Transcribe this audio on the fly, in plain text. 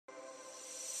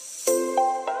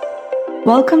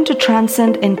Welcome to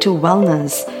Transcend into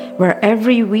Wellness, where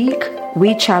every week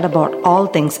we chat about all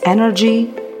things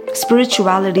energy,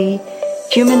 spirituality,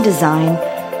 human design,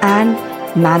 and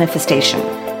manifestation.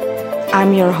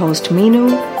 I'm your host,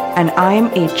 Meenu, and I'm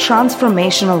a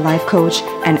transformational life coach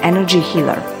and energy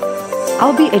healer.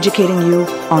 I'll be educating you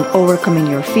on overcoming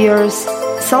your fears,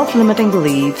 self-limiting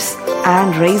beliefs,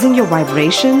 and raising your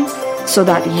vibration so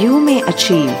that you may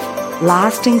achieve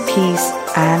lasting peace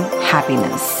and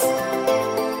happiness.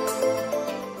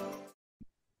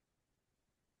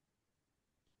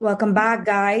 Welcome back,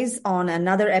 guys, on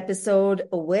another episode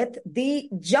with the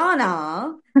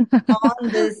Jana on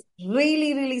this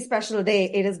really, really special day.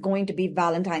 It is going to be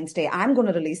Valentine's Day. I'm going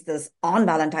to release this on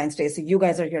Valentine's Day. So you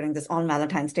guys are hearing this on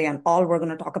Valentine's Day. And all we're going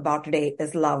to talk about today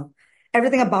is love.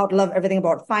 Everything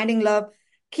about finding love,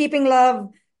 keeping love,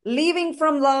 leaving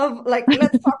from love. Like,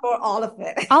 let's talk about all of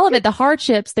it. All of it, the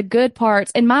hardships, the good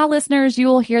parts. And my listeners, you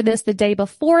will hear this the day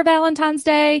before Valentine's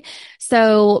Day.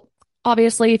 So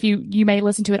obviously, if you may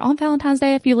listen to it on Valentine's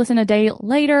Day, if you listen a day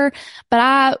later,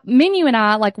 but Menu and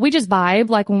I, like, we just vibe,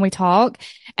 like, when we talk,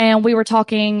 and we were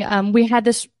talking, we had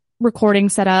this recording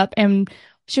set up, and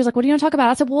she was like, what do you want to talk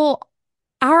about? I said, well,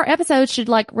 our episode should,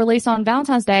 like, release on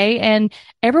Valentine's Day, and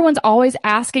everyone's always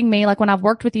asking me, like, when I've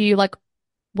worked with you, like,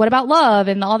 what about love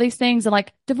and all these things, and,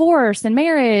 like, divorce and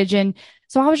marriage. And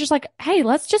so I was just like, hey,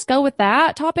 let's just go with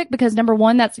that topic, because number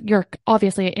one, you're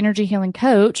obviously an energy healing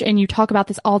coach and you talk about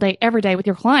this all day, every day with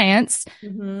your clients.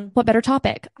 Mm-hmm. What better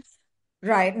topic?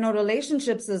 Right. No,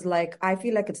 relationships is like, I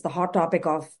feel like it's the hot topic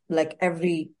of like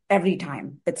every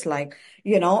time. It's like,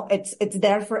 it's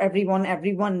there for everyone.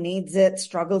 Everyone needs it,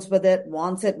 struggles with it,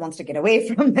 wants to get away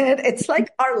from it. It's like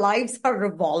our lives are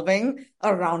revolving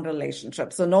around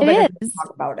relationships. So no better to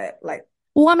talk about it. Like,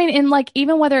 well, I mean, and like,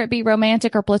 even whether it be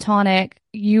romantic or platonic,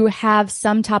 you have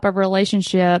some type of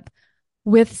relationship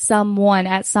with someone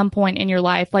at some point in your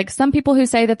life. Like, some people who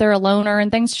say that they're a loner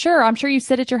and things, sure, I'm sure you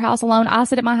sit at your house alone. I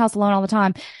sit at my house alone all the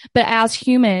time. But as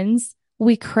humans,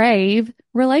 we crave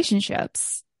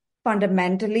relationships.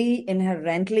 Fundamentally,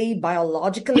 inherently,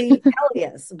 biologically, hell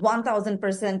yes,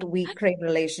 1000% we crave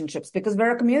relationships because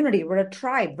we're a community, we're a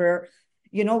tribe,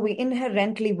 we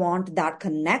inherently want that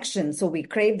connection. So we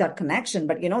crave that connection.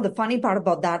 But, the funny part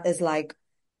about that is like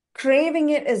craving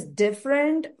it is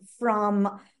different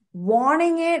from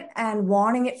wanting it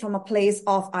from a place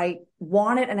of I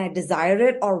want it and I desire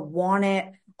it, or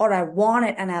I want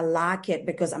it and I lack it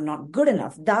because I'm not good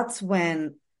enough. That's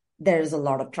when there's a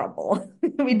lot of trouble.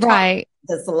 We talk about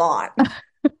this a lot.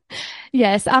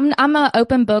 Yes, I'm an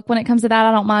open book when it comes to that.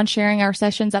 I don't mind sharing our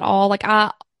sessions at all. Like,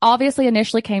 I obviously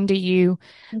initially came to you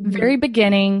very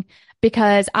beginning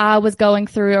because I was going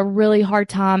through a really hard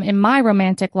time in my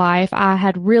romantic life. I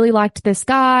had really liked this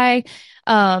guy.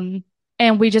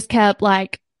 And we just kept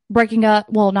like breaking up.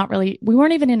 Well, not really. We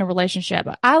weren't even in a relationship.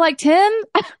 I liked him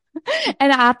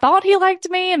and I thought he liked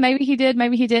me, and maybe he did,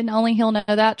 maybe he didn't. Only he'll know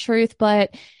that truth.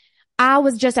 But I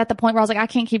was just at the point where I was like, I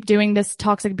can't keep doing this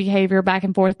toxic behavior back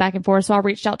and forth. So I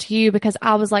reached out to you because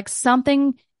I was like,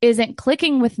 something isn't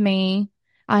clicking with me.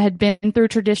 I had been through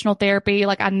traditional therapy.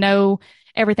 Like, I know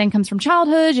everything comes from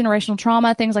childhood, generational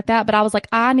trauma, things like that. But I was like,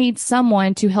 I need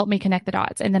someone to help me connect the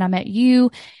dots. And then I met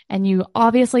you, and you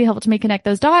obviously helped me connect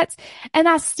those dots. And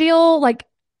I still, like,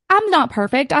 I'm not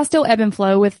perfect. I still ebb and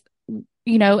flow with,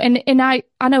 and I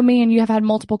know me and you have had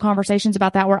multiple conversations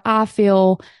about that, where I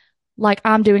feel like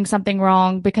I'm doing something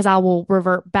wrong because I will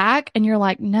revert back. And you're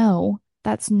like, no,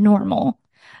 that's normal.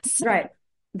 Right.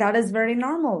 That is very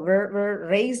normal. We're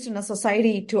raised in a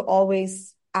society to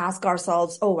always ask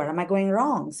ourselves, oh, where am I going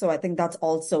wrong? So I think that's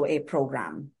also a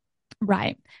program.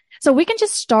 Right. So we can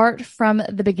just start from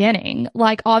the beginning.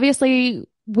 Like, obviously,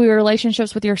 your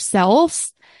relationships with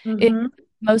yourself is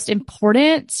most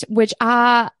important, which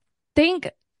I think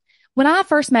when I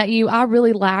first met you, I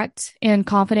really lacked in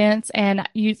confidence, and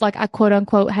you, like, I quote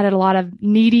unquote had a lot of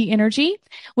needy energy,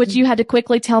 which you had to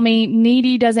quickly tell me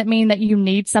needy doesn't mean that you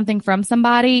need something from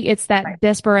somebody. It's that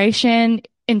desperation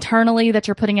internally that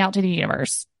you're putting out to the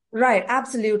universe. Right.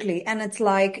 Absolutely. And it's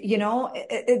like,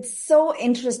 it's so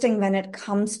interesting when it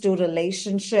comes to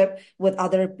relationship with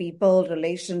other people,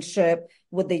 relationship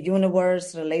with the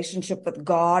universe, relationship with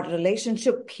God,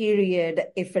 relationship period.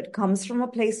 If it comes from a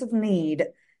place of need,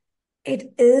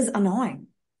 it is annoying.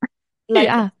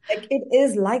 Yeah. Like it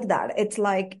is like that. It's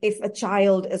like if a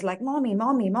child is like, mommy,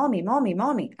 mommy, mommy, mommy,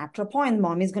 mommy, after a point,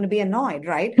 mommy's going to be annoyed,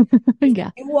 right? If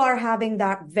Yeah. you are having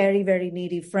that very, very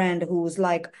needy friend who's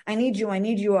like, I need you,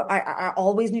 I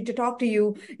always need to talk to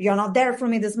you. You're not there for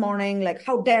me this morning. Like,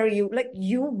 how dare you? Like,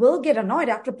 you will get annoyed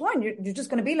after a point. You're just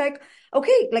going to be like,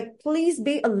 okay, like, please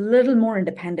be a little more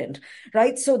independent,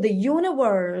 right? So the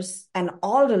universe and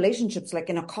all relationships, like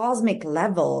in a cosmic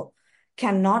level,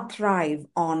 cannot thrive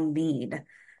on need.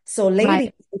 So, Right.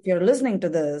 ladies, if you're listening to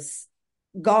this,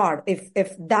 God, if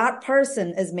that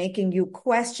person is making you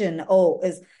question, oh,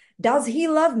 is does he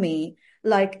love me?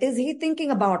 Like, is he thinking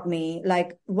about me?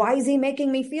 Like, why is he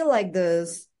making me feel like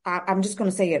this? I'm just going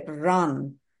to say it,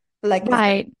 run. Like, if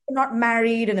Right. you're not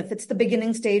married and if it's the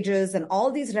beginning stages and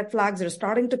all these red flags are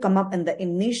starting to come up in the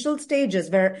initial stages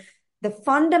where the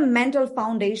fundamental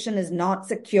foundation is not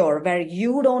secure, where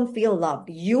you don't feel loved,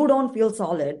 you don't feel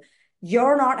solid,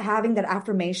 you're not having that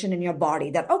affirmation in your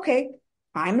body that, okay,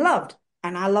 I'm loved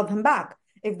and I love him back.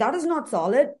 If that is not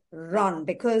solid, run,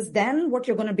 because then what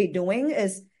you're going to be doing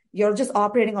is you're just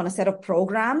operating on a set of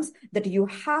programs that you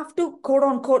have to quote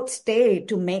unquote stay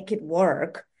to make it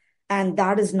work. And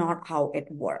that is not how it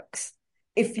works.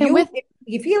 If And with, you,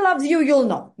 if he loves you, you'll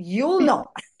know. You'll know.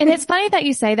 and it's funny that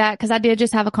you say that because I did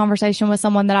just have a conversation with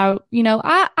someone that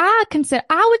I consider,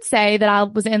 I would say that I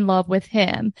was in love with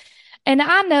him. And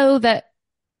I know that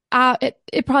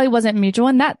it probably wasn't mutual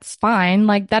and that's fine.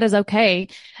 Like that is okay.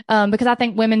 Because I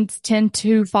think women tend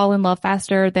to fall in love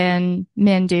faster than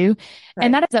men do.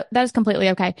 And Right. that is completely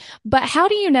okay. But how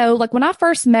do you know, like when I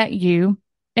first met you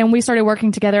and we started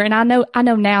working together and I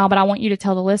know now, but I want you to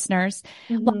tell the listeners,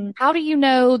 like, Mhm. how do you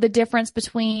know the difference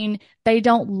between they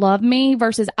don't love me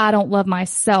versus I don't love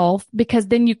myself? Because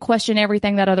then you question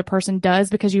everything that other person does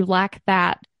because you lack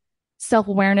that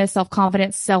self-awareness,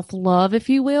 self-confidence, self-love, if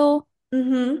you will.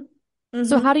 Mhm.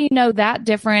 So Mhm. how do you know that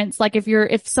difference? Like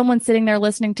if someone's sitting there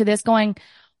listening to this going,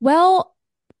 well,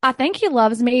 I think he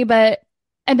loves me,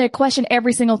 and they question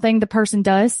every single thing the person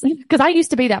does. Cause I used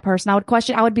to be that person.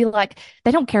 I would be like,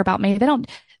 they don't care about me. They don't,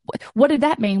 what did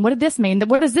that mean? What did this mean?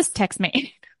 What does this text mean?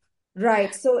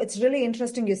 Right. So it's really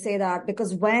interesting you say that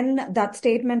because when that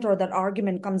statement or that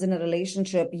argument comes in a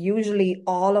relationship, usually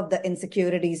all of the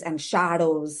insecurities and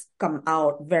shadows come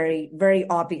out very, very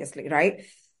obviously, right?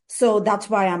 So that's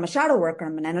why I'm a shadow worker.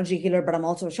 I'm an energy healer, but I'm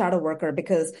also a shadow worker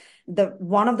because the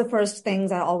one of the first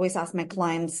things I always ask my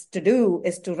clients to do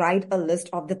is to write a list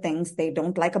of the things they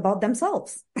don't like about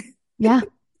themselves. Yeah.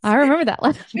 I remember that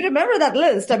one. You remember that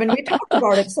list? I mean, we talked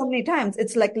about it so many times.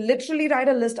 It's like literally write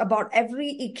a list about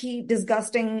every icky,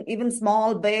 disgusting, even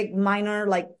small, big, minor,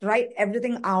 like write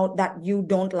everything out that you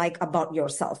don't like about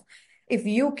yourself. If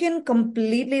you can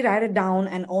completely write it down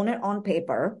and own it on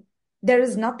paper, there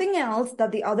is nothing else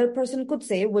that the other person could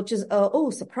say, which is, oh,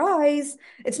 surprise.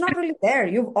 It's not really there.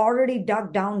 You've already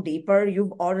dug down deeper.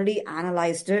 You've already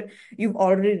analyzed it. You've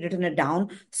already written it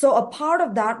down. So a part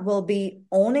of that will be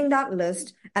owning that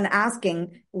list and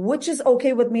asking which is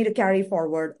okay with me to carry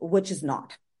forward, which is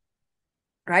not.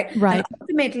 Right. And Right.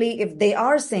 ultimately, if they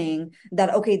are saying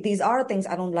that, okay, these are things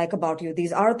I don't like about you,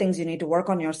 these are things you need to work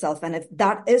on yourself. And if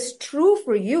that is true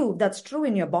for you, that's true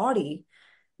in your body,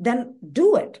 then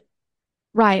do it.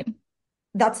 Right. I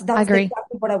That's agree.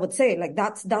 exactly what I would say. Like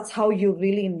that's how you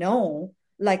really know.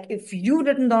 Like if you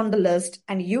written down the list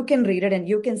and you can read it and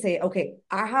you can say, okay,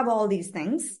 I have all these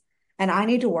things and I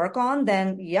need to work on,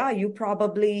 then yeah, you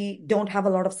probably don't have a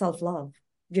lot of self-love.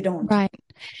 You don't. Right.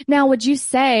 Now, would you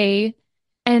say,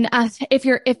 and if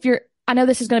you're, I know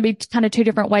this is going to be kind of two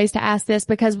different ways to ask this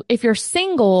because if you're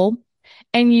single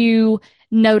and you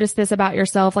notice this about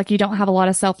yourself, like you don't have a lot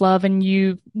of self-love and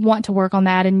you want to work on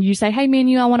that and you say, hey, me and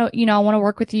you, I want to, I want to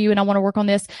work with you and I want to work on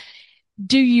this.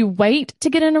 Do you wait to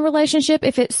get in a relationship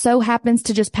if it so happens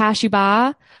to just pass you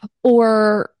by?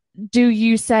 Or do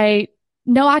you say,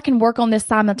 no, I can work on this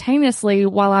simultaneously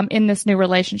while I'm in this new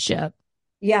relationship?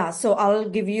 Yeah, so I'll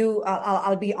give you,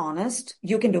 I'll be honest.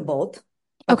 You can do both.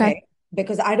 Okay. Okay.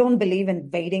 Because I don't believe in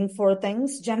waiting for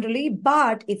things generally.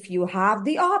 But if you have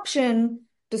the option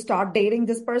to start dating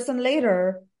this person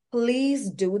later, please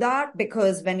do that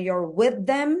because when you're with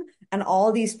them and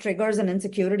all these triggers and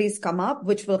insecurities come up,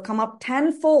 which will come up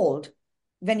tenfold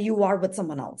when you are with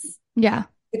someone else, Yeah.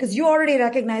 because you already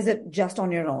recognize it just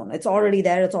on your own. It's already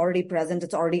there, it's already present,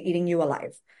 it's already eating you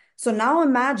alive. So now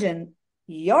imagine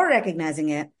you're recognizing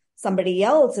it, somebody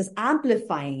else is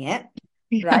amplifying it,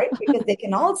 Yeah. right? Because they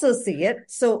can also see it.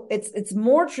 So it's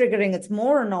more triggering, it's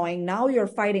more annoying. Now you're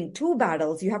fighting two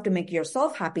battles. You have to make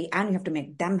yourself happy and you have to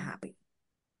make them happy.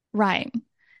 Right.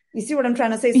 You see what I'm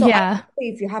trying to say? So I Yeah. would say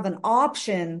if you have an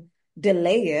option,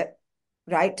 delay it.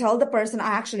 right? Tell the person.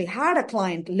 I actually had a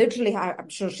client, literally, I'm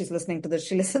sure she's listening to this.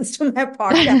 She listens to my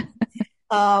podcast.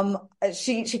 Um,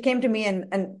 she came to me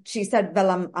and she said,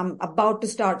 well, I'm about to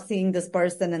start seeing this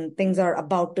person and things are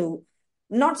about to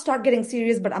not start getting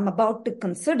serious, but I'm about to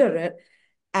consider it.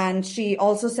 And she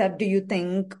also said, do you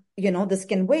think, this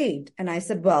can wait? And I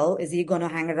said, well, is he going to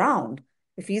hang around?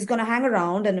 If he's going to hang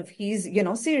around and if he's,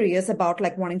 serious about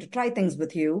like wanting to try things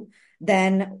with you,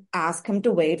 then ask him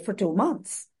to wait for 2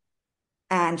 months.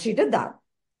 And she did that.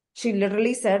 She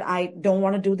literally said, I don't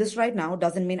want to do this right now.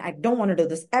 Doesn't mean I don't want to do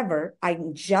this ever.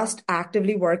 I'm just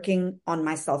actively working on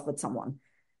myself with someone.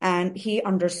 And he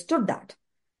understood that.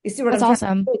 You see what That's I'm trying to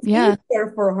awesome. do? It's Yeah.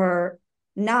 easier for her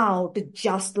now to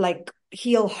just like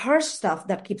heal her stuff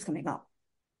that keeps coming up.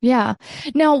 Yeah.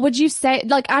 Now, would you say,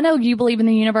 like, I know you believe in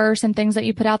the universe and things that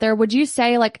you put out there. Would you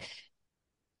say, like,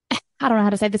 I don't know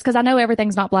how to say this because I know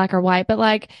everything's not black or white, but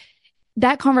like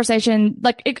that conversation,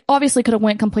 like, it obviously could have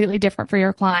went completely different for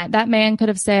your client. That man could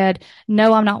have said,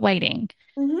 no, I'm not waiting.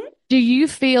 Mm-hmm. Do you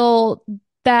feel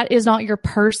that is not your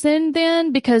person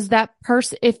then? Because that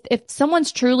person, if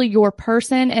someone's truly your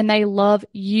person and they love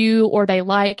you or they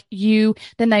like you,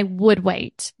 then they would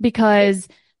wait because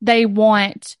they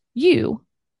want you.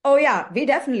 Oh, yeah, we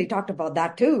definitely talked about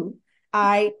that too.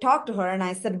 I talked to her and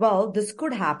I said, well, this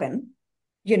could happen.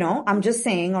 I'm just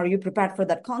saying, are you prepared for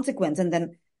that consequence? And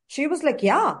then she was like,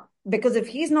 yeah, because if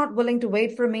he's not willing to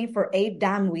wait for me for 8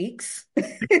 damn weeks,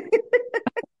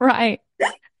 Right.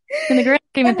 In the grand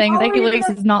scheme of then things, how are 8 you weeks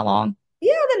gonna, is not long.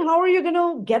 yeah, then how are you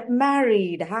gonna get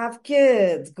married, have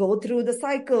kids, go through the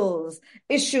cycles,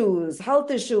 issues,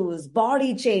 health issues,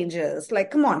 body changes?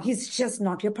 Like, come on, he's just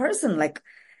not your person. Like,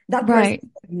 that person Right.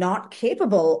 is not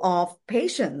capable of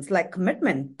patience, like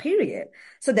commitment, period.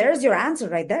 So there's your answer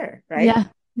right there, right? Yeah.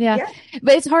 Yeah. Yeah.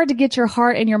 But it's hard to get your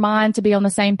heart and your mind to be on the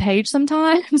same page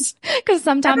sometimes because Never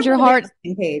sometimes your gonna be on heart, the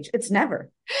same page. It's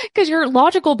never. because your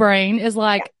logical brain is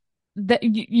like that,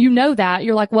 you know that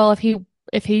you're like, well, if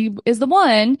he is the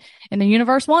one and the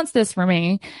universe wants this for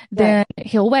me, Right. then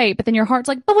he'll wait. But then your heart's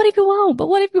like, but what if you won't? But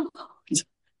what if you won't?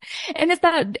 And it's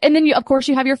that, and then of course,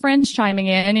 you have your friends chiming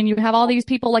in and you have all these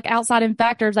people like outside in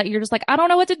factors that you're just like, I don't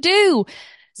know what to do.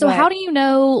 So Right. how do you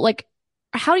know, like,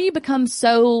 how do you become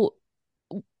so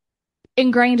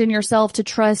ingrained in yourself to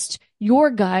trust your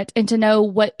gut and to know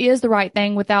what is the right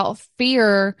thing without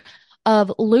fear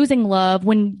of losing love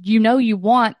when you know you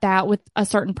want that with a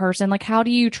certain person? Like, how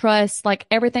do you trust like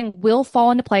everything will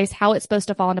fall into place, how it's supposed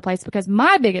to fall into place? Because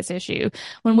my biggest issue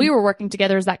when we were working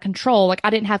together is that control. Like, I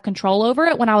didn't have control over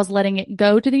it when I was letting it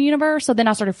go to the universe. So then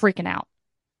I started freaking out.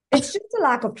 It's just a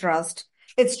lack of trust.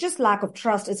 It's just lack of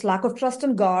trust. It's lack of trust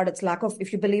in God. It's lack of,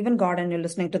 if you believe in God and you're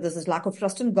listening to this, it's lack of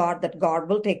trust in God that God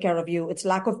will take care of you. It's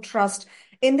lack of trust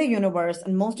in the universe.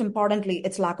 And most importantly,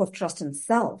 it's lack of trust in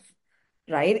self,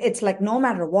 right? It's like, no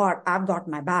matter what, I've got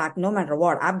my back. No matter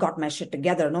what, I've got my shit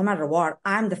together. No matter what,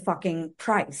 I'm the fucking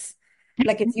prize.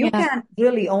 Like, if you Yeah. can't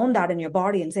really own that in your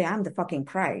body and say, I'm the fucking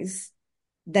prize,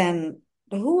 then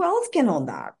who else can own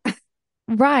that?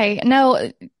 Right. No,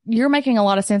 you're making a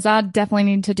lot of sense. I definitely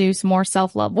need to do some more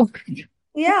self-love work.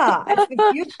 Yeah, if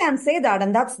you can say that,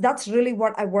 and that's really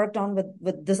what I worked on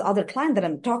with this other client that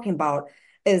I'm talking about,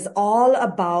 is all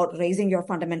about raising your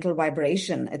fundamental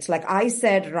vibration. It's like I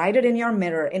said, write it in your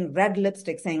mirror in red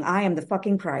lipstick saying, I am the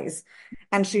fucking prize.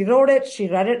 And she wrote it, she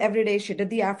read it every day, she did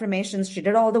the affirmations, she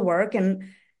did all the work, and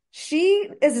she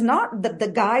is not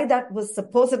the guy that was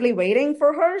supposedly waiting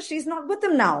for her. She's not with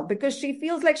him now because she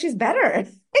feels like she's better. I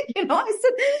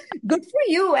said, good for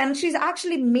you. And she's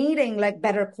actually meeting like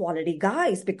better quality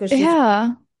guys because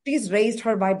Yeah. she's raised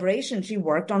her vibration. She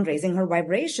worked on raising her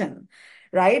vibration,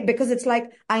 right? Because it's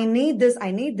like, I need this,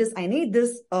 I need this, I need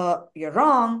this. You're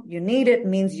wrong. You need it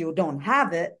means you don't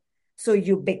have it. So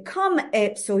you become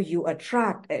it, so you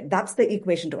attract it. That's the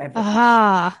equation to everything.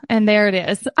 Ah, and there it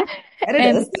is. There it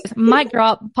And is. mic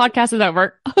drop, podcast is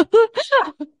over.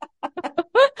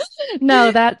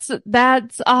 No,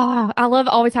 I love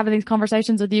always having these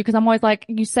conversations with you because I'm always like,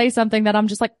 you say something that I'm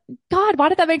just like, God, why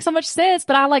did that make so much sense?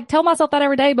 But I like tell myself that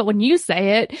every day. But when you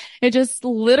say it, it just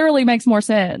literally makes more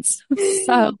sense.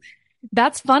 So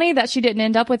that's funny that she didn't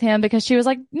end up with him because she was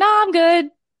like, no, I'm good.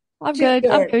 I'm She's good.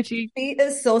 I'm good. Gucci. She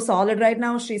is so solid right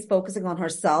now. She's focusing on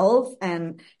herself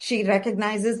and she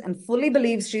recognizes and fully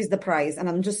believes she's the prize. And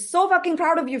I'm just so fucking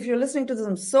proud of you. If you're listening to this,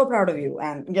 I'm so proud of you.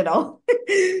 And, Now,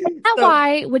 so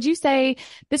why would you say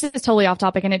this is totally off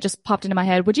topic and it just popped into my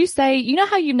head? Would you say, you know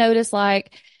how you notice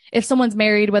like if someone's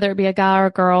married, whether it be a guy or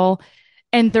a girl,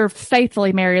 and they're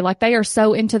faithfully married, like they are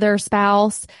so into their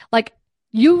spouse, like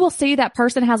you will see that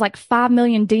person has like 5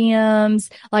 million DMs,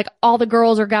 like all the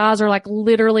girls or guys are like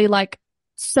literally like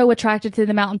so attracted to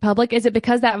them out in public? Is it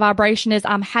because that vibration is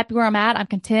I'm happy where I'm at, I'm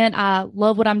content, I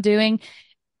love what I'm doing,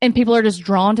 and people are just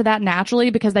drawn to that naturally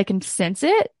because they can sense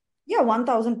it? Yeah,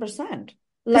 1000%.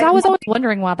 Because I Like was always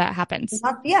wondering why that happens.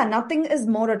 yeah, nothing is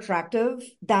more attractive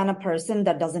than a person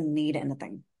that doesn't need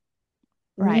anything.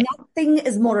 Right. Nothing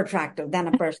is more attractive than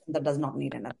a person that does not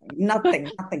need anything.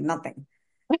 Nothing, nothing, nothing.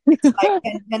 It's like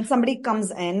when somebody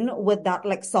comes in with that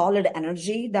like solid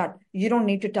energy that you don't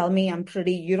need to tell me I'm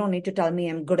pretty, you don't need to tell me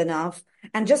I'm good enough,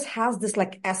 and just has this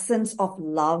like essence of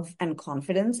love and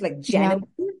confidence, like Yeah.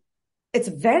 genuine, it's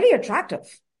very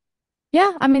attractive.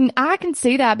 Yeah, I mean, I can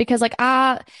see that because like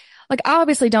I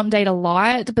obviously don't date a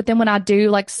lot, but then when I do,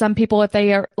 like some people if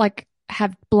they are like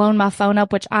have blown my phone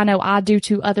up, which I know I do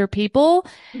to other people,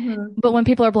 Mhm. but when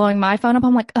people are blowing my phone up,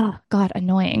 I'm like, "Oh God,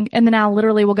 annoying." And then I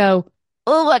literally will go,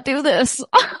 "Oh, I do this."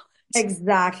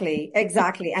 Exactly,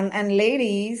 exactly. And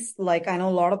ladies, like I know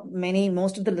a lot of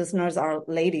most of the listeners are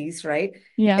ladies, right?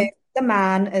 Yeah. If the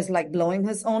man is like blowing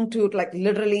his own toot, like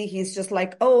literally he's just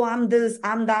like, oh, I'm this,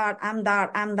 I'm that, I'm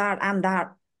that, I'm that, I'm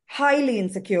that. Highly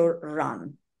insecure,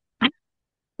 run.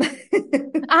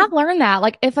 I've learned that.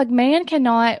 Like, if a man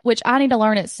cannot, which I need to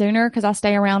learn it sooner because I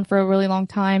stay around for a really long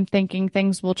time thinking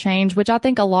things will change, which I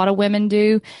think a lot of women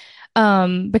do.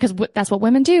 Because that's what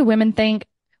women do. Women think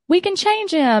we can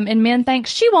change him, and men think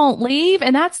she won't leave.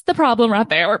 And that's the problem right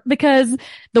there because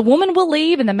the woman will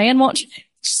leave and the man won't change.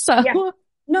 Yeah. So,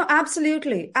 No,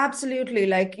 absolutely. Absolutely.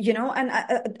 Like, and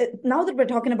now that we're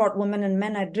talking about women and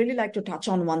men, I'd really like to touch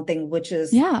on one thing, which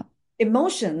is yeah,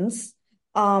 emotions.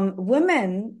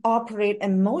 Women operate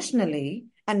emotionally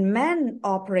and men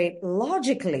operate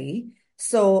logically.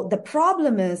 So the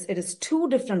problem is it is two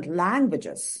different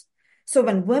languages. So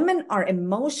when women are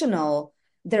emotional,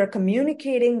 they're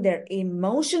communicating their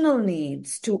emotional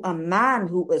needs to a man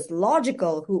who is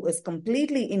logical, who is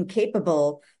completely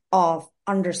incapable of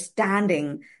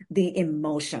understanding the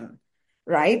emotion,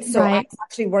 right? So I right. was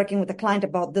actually working with a client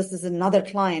about this. This is another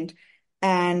client.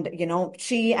 And,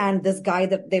 she and this guy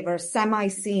that they were semi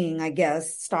seeing, I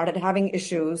guess, started having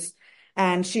issues.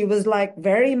 And she was like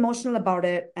very emotional about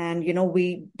it. And,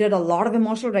 we did a lot of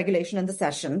emotional regulation in the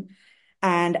session.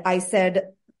 And I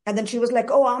said, and then she was like,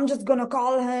 oh, I'm just going to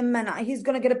call him and he's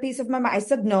going to get a piece of my mind. I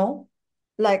said, no,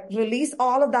 like release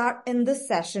all of that in this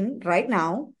session right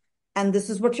now. And this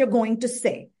is what you're going to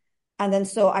say. And then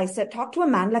so I said, talk to a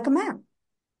man like a man.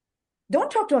 Don't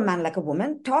talk to a man like a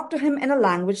woman. Talk to him in a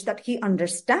language that he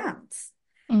understands.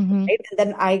 Hmm. Right? And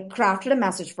then I crafted a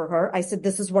message for her. I said,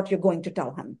 this is what you're going to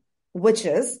tell him, which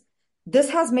is,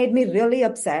 this has made me really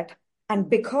upset. And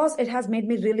because it has made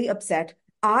me really upset,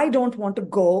 I don't want to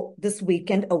go this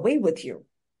weekend away with you.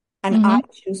 And I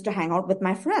Hmm. choose to hang out with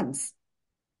my friends.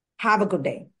 Have a good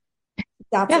day.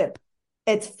 That's Yeah. it.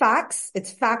 It's facts,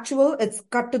 it's factual, it's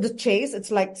cut to the chase,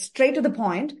 it's like straight to the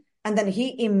point. And then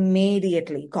he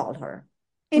immediately called her.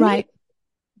 Right.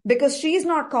 Because she's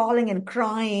not calling and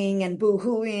crying and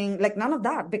boo-hooing, like none of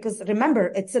that. Because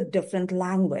remember, it's a different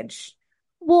language.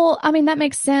 Well, I mean, that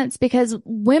makes sense because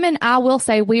women, I will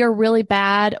say, we are really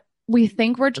bad. We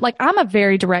think we're like, I'm a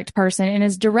very direct person, and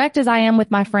as direct as I am with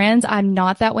my friends, I'm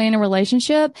not that way in a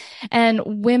relationship. And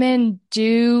women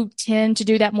do tend to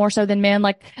do that more so than men.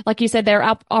 Like you said, they're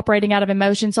operating out of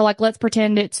emotion. So like, let's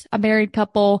pretend it's a married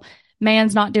couple.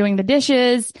 Man's not doing the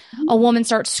dishes. A woman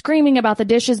starts screaming about the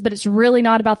dishes, but it's really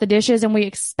not about the dishes. And we Yeah,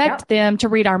 expect them to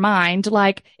read our mind.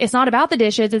 Like, it's not about the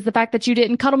dishes. It's the fact that you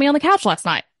didn't cuddle me on the couch last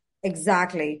night.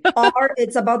 exactly. Or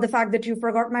it's about the fact that you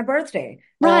forgot my birthday,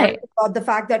 or Right. it's about the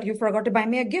fact that you forgot to buy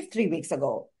me a gift 3 weeks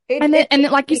ago. It, it, And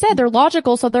then, like you said, they're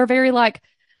logical. So they're very like,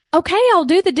 okay, I'll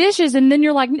do the dishes. And then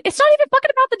you're like, it's not even fucking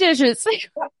about the dishes.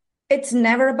 it's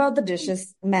never about the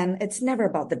dishes, men. It's never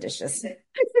about the dishes.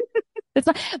 It's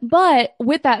not, but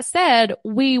with that said,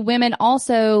 we women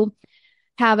also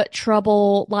have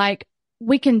trouble, like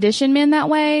we condition men that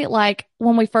way. Like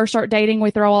when we first start dating,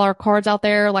 we throw all our cards out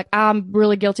there. Like I'm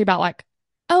really guilty about like,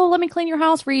 oh, let me clean your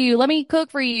house for you. Let me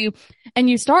cook for you. And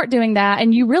you start doing that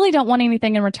and you really don't want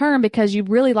anything in return because you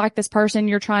really like this person.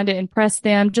 You're trying to impress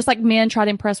them, just like men try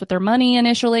to impress with their money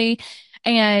initially.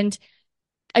 And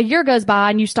a year goes by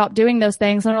and you stop doing those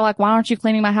things and they're like, why aren't you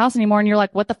cleaning my house anymore? And you're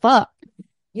like, what the fuck?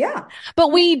 Yeah.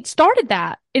 But we started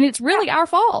that and it's Yeah. really our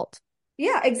fault.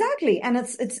 Yeah, exactly. And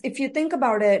it's if you think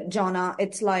about it, Jonna,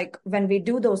 it's like when we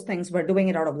do those things, we're doing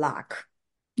it out of lack.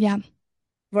 Yeah.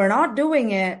 We're not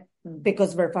doing it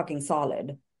because we're fucking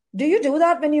solid. Do you do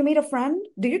that when you meet a friend?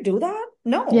 Do you do that?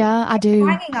 No. Yeah, I do.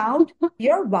 Hanging out,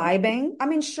 you're vibing. I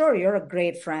mean, sure, you're a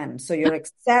great friend, so you're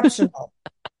exceptional.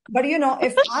 But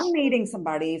if I'm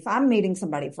meeting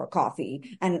somebody for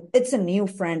coffee and it's a new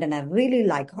friend and I really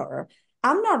like her,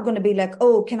 I'm not going to be like,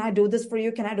 oh, can I do this for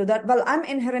you? Can I do that? Well, I'm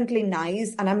inherently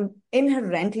nice and I'm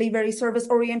inherently very service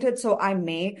oriented. So I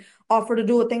may offer to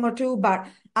do a thing or two, but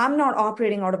I'm not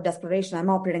operating out of desperation. I'm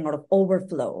operating out of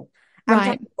overflow. I'm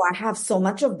telling Right. you, I have so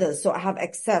much of this. So I have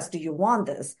excess. Do you want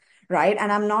this? Right.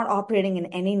 And I'm not operating in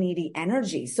any needy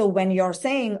energy. So when you're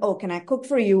saying, oh, can I cook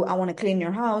for you? I want to clean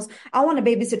your house. I want to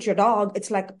babysit your dog. It's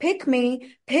like, pick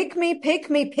me, pick me, pick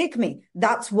me, pick me.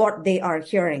 That's what they are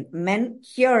hearing. Men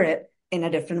hear it in a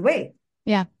different way.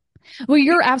 Yeah. Well,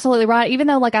 you're absolutely right. Even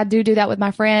though like I do that with my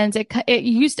friends,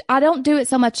 I don't do it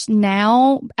so much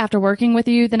now after working with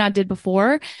you than I did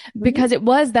before Mhm. because it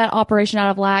was that operation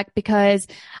out of lack because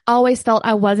I always felt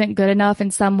I wasn't good enough in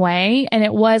some way. And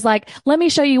it was like, let me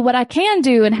show you what I can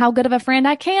do and how good of a friend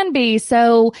I can be.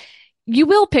 So you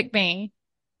will pick me.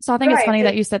 So I think it's Right. funny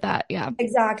that you said that. Yeah.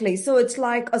 Exactly. So it's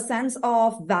like a sense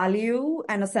of value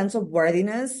and a sense of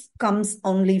worthiness comes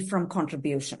only from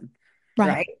contribution, Right.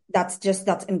 right?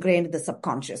 That's ingrained in the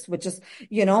subconscious, which is,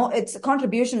 it's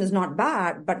contribution is not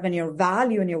bad, but when your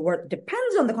value and your worth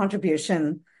depends on the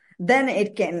contribution, then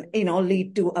it can,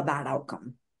 lead to a bad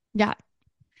outcome. Yeah.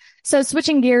 So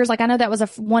switching gears, like I know that was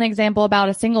one example about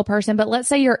a single person, but let's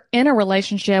say you're in a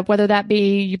relationship, whether that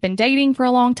be you've been dating for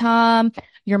a long time,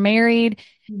 you're married,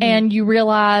 Mhm. and you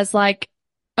realize like,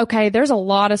 okay, there's a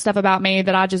lot of stuff about me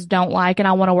that I just don't like and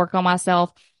I want to work on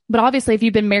myself. But obviously, if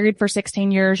you've been married for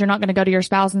 16 years, you're not going to go to your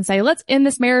spouse and say, let's end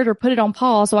this marriage or put it on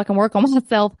pause so I can work on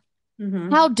myself.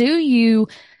 How Mhm. do you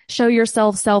show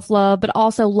yourself self-love, but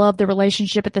also love the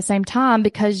relationship at the same time?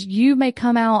 Because you may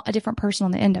come out a different person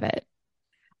on the end of it.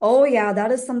 Oh yeah,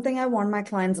 that is something I warn my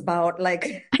clients about.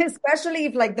 Like, especially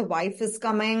if like the wife is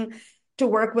coming to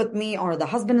work with me or the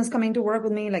husband is coming to work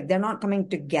with me, like they're not coming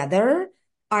together.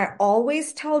 I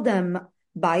always tell them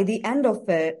by the end of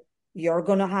it, you're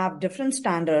going to have different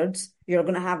standards. You're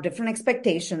going to have different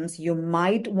expectations. You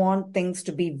might want things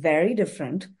to be very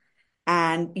different.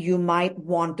 And you might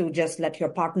want to just let your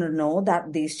partner know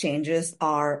that these changes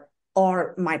are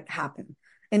or might happen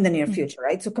in the near Mhm. future,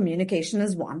 right? So communication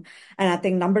is one. And I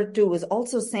think number two is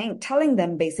also telling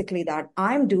them basically that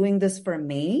I'm doing this for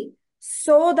me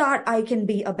so that I can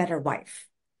be a better wife,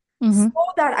 so Mhm.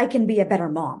 that I can be a better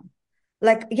mom.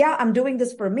 Like, yeah, I'm doing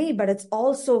this for me, but it's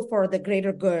also for the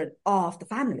greater good of the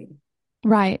family.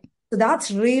 Right. So that's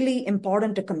really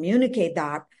important to communicate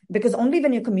that because only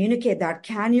when you communicate that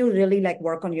can you really like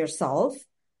work on yourself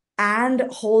and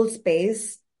hold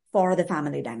space for the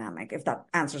family dynamic, if that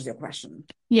answers your question.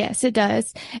 Yes, it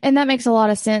does. And that makes a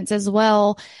lot of sense as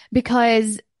well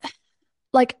because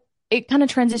like it kind of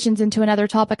transitions into another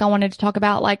topic I wanted to talk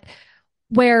about, like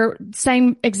where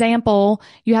same example,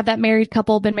 you have that married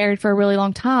couple been married for a really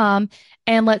long time.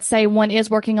 And let's say one is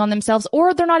working on themselves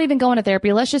or they're not even going to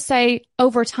therapy. Let's just say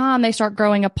over time they start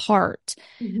growing apart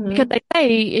because Mm-hmm. they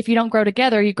say if you don't grow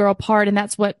together, you grow apart. And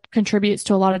that's what contributes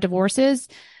to a lot of divorces.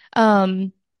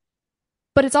 Um,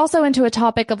 but it's also into a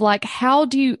topic of like, how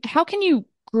can you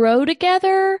grow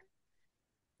together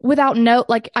without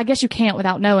like, I guess you can't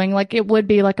without knowing, like it would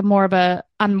be like a more of a,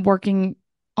 I'm working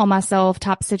on myself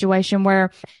type of situation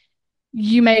where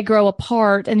you may grow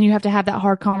apart and you have to have that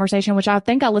hard conversation, which I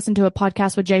think I listened to a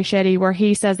podcast with Jay Shetty where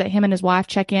he says that him and his wife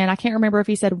check in. I can't remember if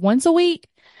he said once a week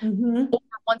Mm-hmm. or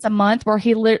once a month where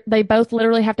they both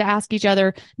literally have to ask each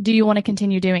other, do you want to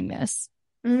continue doing this?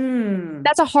 Mm.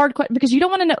 That's a hard question because you don't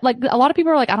want to know, like a lot of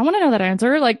people are like, I don't want to know that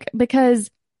answer. Like, because,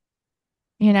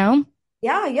 you know,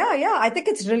 Yeah, yeah, yeah. I think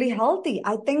it's really healthy.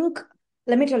 I think,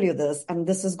 let me tell you this, and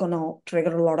this is going to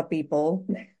trigger a lot of people.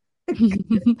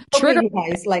 Okay, trigger. you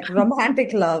guys, like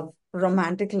romantic love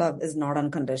is not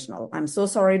unconditional. I'm so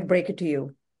sorry to break it to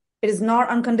you. It is not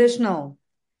unconditional.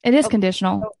 It is Okay,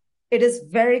 conditional. so it is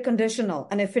very conditional.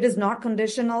 And if it is not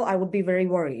conditional, I would be very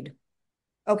worried.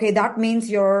 Okay, that means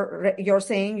you're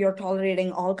saying you're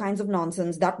tolerating all kinds of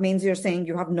nonsense. That means you're saying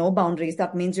you have no boundaries.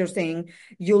 That means you're saying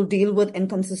you'll deal with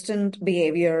inconsistent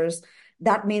behaviors.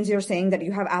 That means you're saying that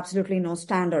you have absolutely no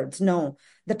standards. No,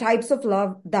 the types of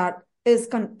love that is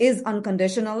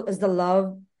unconditional is the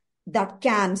love that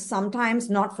can sometimes,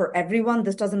 not for everyone.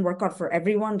 This doesn't work out for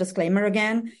everyone. Disclaimer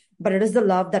again, but it is the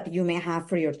love that you may have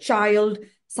for your child,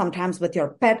 sometimes with your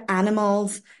pet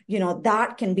animals.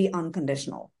 That can be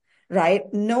unconditional, right?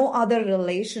 No other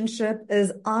relationship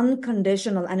is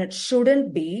unconditional and it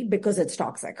shouldn't be because it's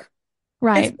toxic. It's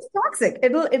Right. toxic.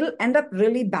 It'll end up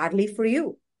really badly for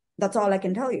you. That's all I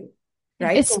can tell you.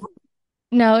 Right? It's So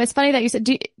No, it's funny that you said,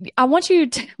 I want you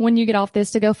to, when you get off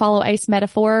this, to go follow Ace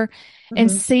Metaphor and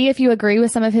Hmm. see if you agree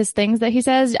with some of his things that he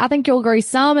says. I think you'll agree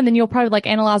some, and then you'll probably like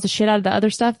analyze the shit out of the other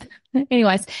stuff.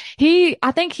 Anyways,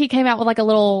 I think he came out with like a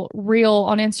little reel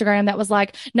on Instagram that was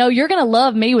like, no, you're going to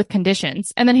love me with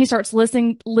conditions. And then he starts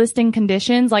listing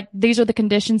conditions, like these are the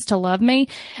conditions to love me.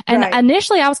 And Right.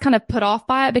 initially I was kind of put off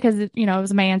by it because, you know, it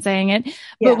was a man saying it.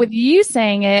 But Yeah. with you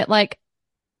saying it, like,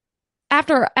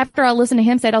 after I listened to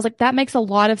him say it, I was like, that makes a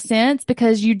lot of sense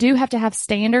because you do have to have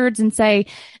standards and say,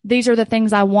 these are the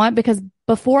things I want. Because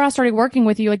before I started working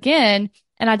with you again,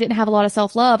 and I didn't have a lot of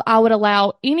self-love, I would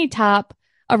allow any type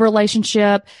of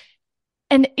relationship.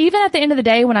 And even at the end of the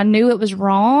day, when I knew it was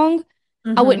wrong, I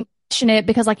Hmm. wouldn't question it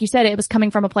because, like you said, it was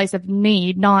coming from a place of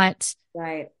need, not,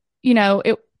 Right. you know,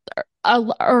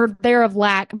 or there of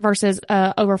lack versus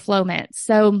overflowment.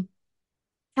 So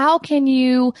how can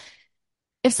you,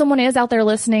 if someone is out there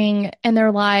listening and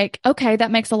they're like, okay, that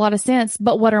makes a lot of sense,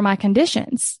 but what are my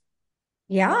conditions?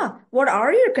 Yeah. What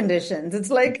are your conditions?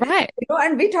 It's like, Right.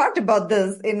 and we talked about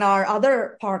this in our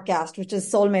other podcast, which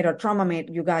is Soulmate or Trauma Mate.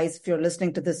 You guys, if you're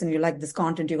listening to this and you like this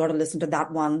content, you got to listen to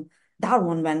that one. That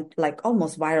one went like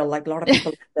almost viral, like a lot of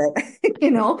people liked it,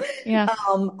 Yeah.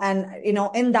 And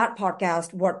in that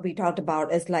podcast, what we talked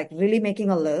about is like really making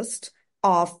a list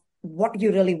of what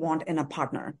you really want in a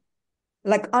partner,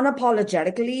 like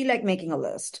unapologetically, like making a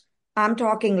list. I'm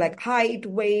talking like height,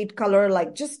 weight, color,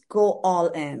 like just go all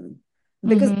in.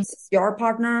 Because Hmm. this is your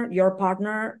partner,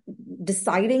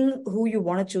 deciding who you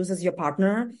want to choose as your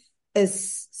partner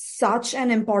is such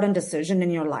an important decision in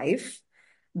your life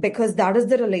because that is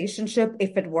the relationship,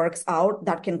 if it works out,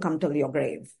 that can come till your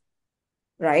grave,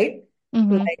 right?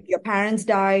 Hmm. Like your parents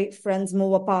die, friends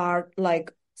move apart,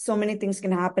 like so many things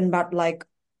can happen, but like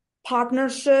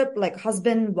partnership, like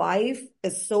husband, wife,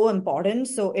 is so important.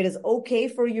 So it is okay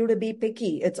for you to be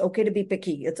picky. It's okay to be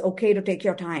picky. It's okay to take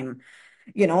your time.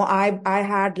 I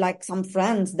had like some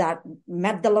friends that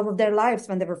met the love of their lives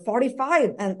when they were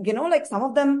 45. And like some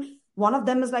of them, one of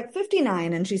them is like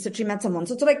 59 and she said she met someone.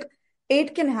 So it's like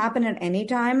it can happen at any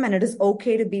time and it is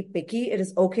okay to be picky. It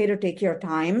is okay to take your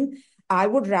time. I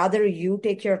would rather you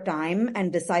take your time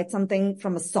and decide something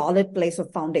from a solid place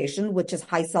of foundation, which is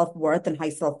high self-worth and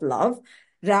high self-love,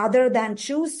 rather than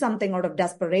choose something out of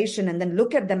desperation and then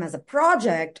look at them as a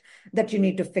project that you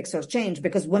need to fix or change,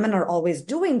 because women are always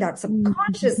doing that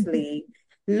subconsciously,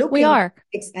 We looking to are.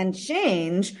 fix and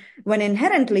change when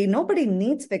inherently nobody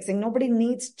needs fixing, nobody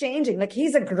needs changing. Like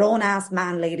he's a grown ass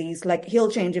man, ladies. Like he'll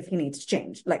change if he needs to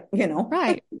change. Like.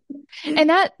 Right. And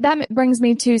that brings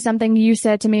me to something you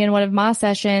said to me in one of my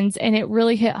sessions, and it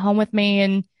really hit home with me.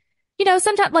 And you know,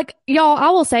 sometimes, like, y'all, I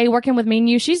will say, working with me and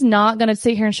you, she's not going to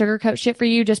sit here and sugarcoat shit for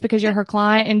you just because you're her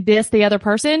client and diss the other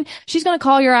person. She's going to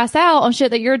call your ass out on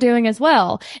shit that you're doing as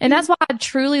well. And that's why I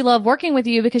truly love working with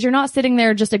you, because you're not sitting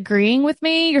there just agreeing with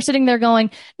me. You're sitting there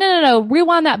going, no, no, no,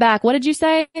 rewind that back. What did you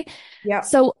say? Yeah.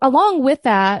 So along with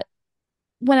that,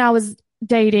 when I was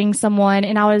dating someone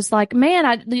and I was like, man,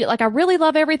 I really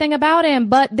love everything about him,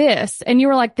 but this. And you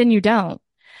were like, then you don't.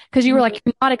 Because you were like,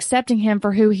 you're not accepting him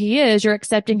for who he is. You're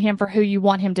accepting him for who you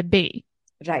want him to be.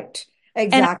 Right. And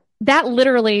Exactly. that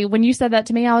literally, when you said that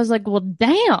to me, I was like, well,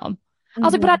 damn. I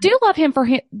was like, but I Hmm. do love him for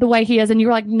the way he is. And you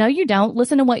were like, no, you don't.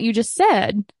 Listen to what you just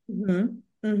said. Hmm.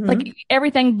 Hmm. Like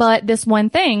everything but this one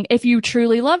thing. If you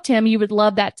truly loved him, you would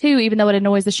love that too, even though it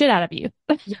annoys the shit out of you.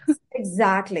 Yes,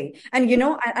 exactly. And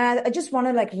I just want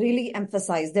to like really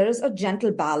emphasize there is a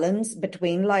gentle balance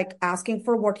between like asking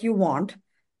for what you want,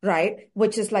 right?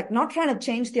 Which is like not trying to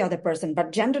change the other person,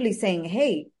 but generally saying,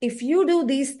 hey, if you do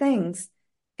these things,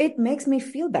 it makes me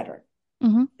feel better.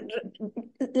 Hmm.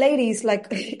 Ladies, like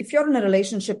if you're in a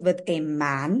relationship with a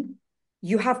man,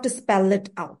 you have to spell it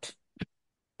out.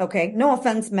 Okay. No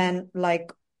offense, men.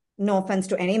 Like, no offense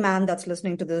to any man that's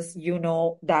listening to this. You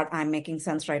know that I'm making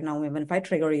sense right now, even if I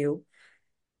trigger you.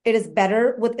 It is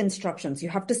better with instructions. You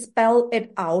have to spell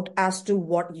it out as to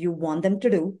what you want them to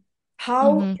do,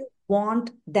 how Hmm. you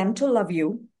want them to love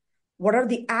you, what are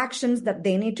the actions that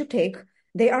they need to take.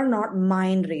 They are not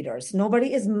mind readers.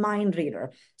 Nobody is mind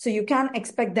reader. So you can't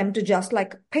expect them to just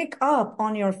like pick up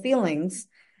on your feelings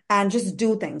and just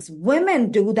do things. Women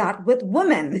do that with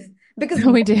women because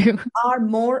women We do. are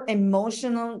more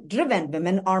emotional driven.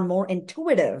 Women are more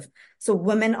intuitive. So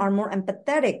women are more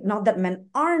empathetic. Not that men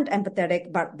aren't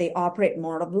empathetic, but they operate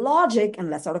more out of logic and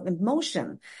less out of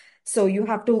emotion. So you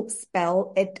have to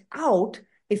spell it out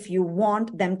if you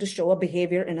want them to show a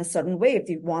behavior in a certain way. If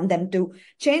you want them to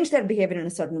change their behavior in a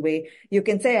certain way, you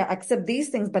can say, I accept these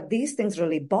things, but these things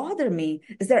really bother me.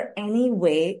 Is there any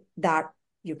way that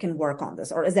you can work on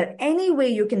this? Or is there any way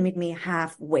you can meet me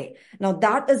halfway? Now,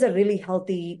 that is a really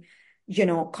healthy,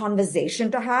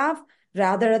 conversation to have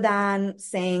rather than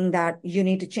saying that you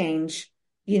need to change,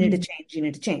 you need to Mhm. change, you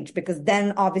need to change, because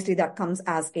then obviously that comes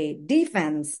as a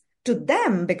defense to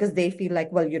them because they feel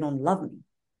like, well, you don't love me.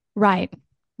 Right.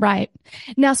 Right.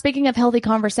 Now, speaking of healthy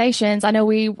conversations, I know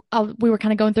we were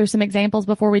kind of going through some examples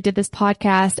before we did this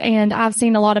podcast, and I've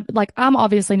seen a lot of like I'm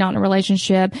obviously not in a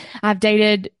relationship. I've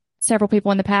dated several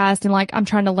people in the past, and like I'm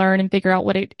trying to learn and figure out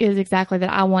what it is exactly that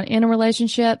I want in a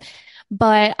relationship.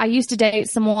 But I used to date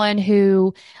someone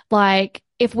who, like,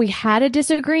 if we had a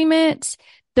disagreement,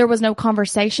 there was no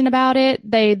conversation about it.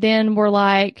 They then were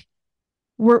like,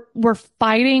 we're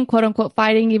fighting, quote unquote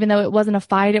fighting, even though it wasn't a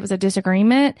fight, it was a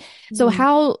disagreement. So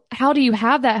Mhm. how do you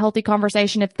have that healthy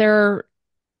conversation if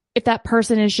that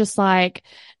person is just like,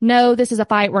 no, this is a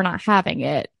fight, we're not having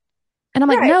it. And I'm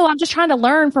like, Right. no, I'm just trying to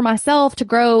learn for myself to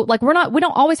grow. Like we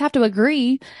don't always have to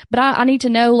agree, but I need to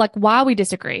know like why we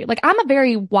disagree. Like I'm a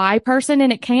very why person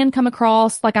and it can come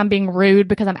across like I'm being rude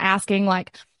because I'm asking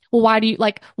like, well, why do you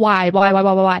like, why?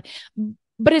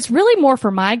 But it's really more for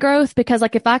my growth because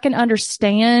like if I can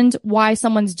understand why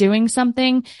someone's doing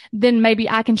something, then maybe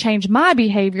I can change my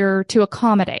behavior to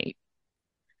accommodate.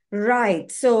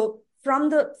 Right. So from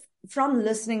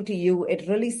listening to you, it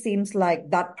really seems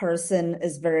like that person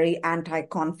is very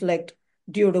anti-conflict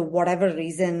due to whatever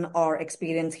reason or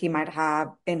experience he might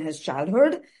have in his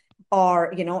childhood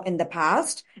or, in the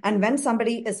past. And when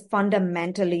somebody is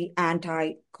fundamentally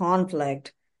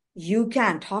anti-conflict, you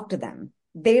can't talk to them.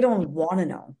 They don't want to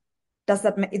know. Does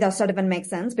that even make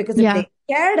sense? Because if Yeah. they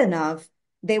cared enough,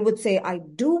 they would say, I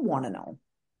do want to know.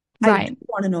 I do Right.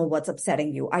 want to know what's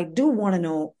upsetting you. I do want to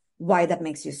know why that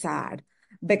makes you sad.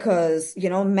 Because,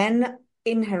 men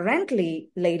inherently,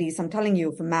 ladies, I'm telling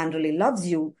you, if a man really loves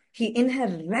you, he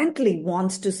inherently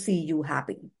wants to see you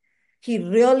happy. He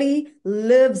really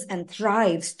lives and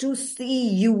thrives to see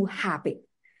you happy.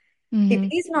 If Hmm.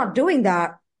 he's not doing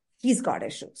that, he's got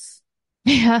issues.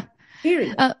 Yeah.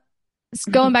 Period. Uh,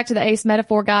 Going back to the ace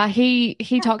metaphor guy, he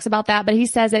talks about that, but he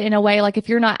says it in a way like if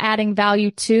you're not adding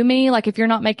value to me, like if you're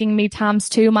not making me times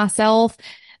two myself,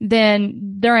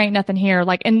 then there ain't nothing here.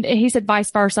 Like, and he said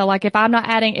vice versa. Like if I'm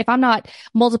not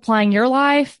multiplying your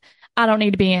life, I don't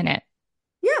need to be in it.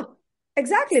 Yeah,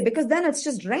 exactly. Because then it's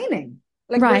just draining.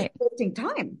 Like we're just Right. wasting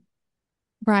time.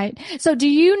 Right. So do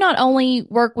you not only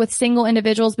work with single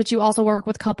individuals, but you also work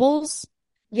with couples?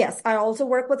 Yes, I also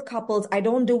work with couples. I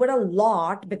don't do it a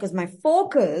lot because my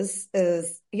focus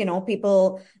is,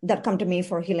 people that come to me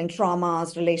for healing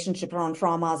traumas, relationship around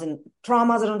traumas and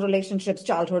traumas around relationships,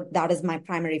 childhood. That is my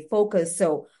primary focus.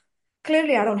 So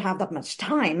clearly I don't have that much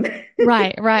time.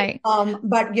 Right, right.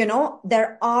 But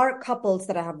there are couples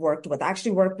that I have worked with. I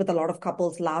actually worked with a lot of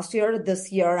couples last year. This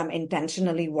year, I'm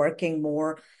intentionally working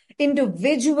more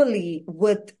individually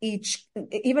with each,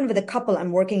 even with a couple,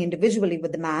 I'm working individually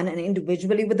with the man and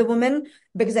individually with the woman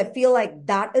because I feel like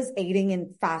that is aiding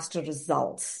in faster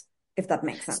results, if that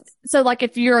makes sense. So like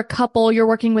if you're a couple, you're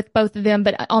working with both of them,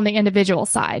 but on the individual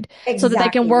side so that they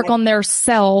can Exactly. work Like, on their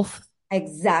self.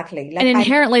 exactly. And Like I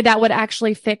inherently that would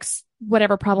actually fix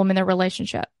whatever problem in their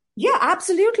relationship. Yeah,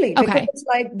 absolutely. Because Okay. it's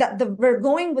like that we're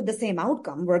going with the same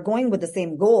outcome. We're going with the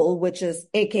same goal, which is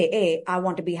AKA, I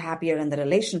want to be happier in the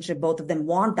relationship. Both of them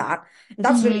want that. And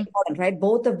that's really Hmm. important, right?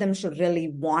 Both of them should really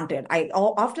want it.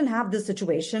 Often have this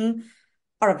situation,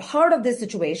 or I've heard of this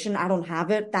situation. I don't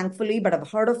have it, thankfully, but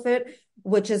I've heard of it,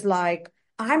 which is like,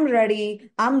 I'm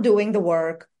ready. I'm doing the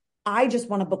work. I just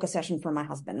want to book a session for my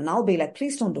husband. And I'll be like,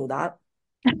 please don't do that.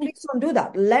 Please don't do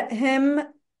that. Let him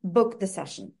book the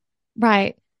session.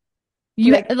 Right.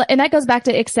 You, Like, and that goes back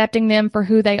to accepting them for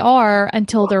who they are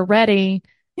until they're ready.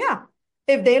 yeah.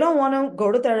 If they don't want to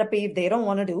go to therapy, if they don't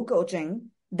want to do coaching,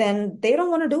 then they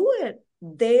don't want to do it.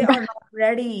 They are not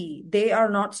ready. They are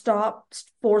not stop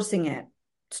forcing it.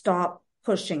 Stop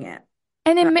pushing it.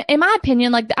 And Right. in my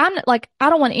opinion, like I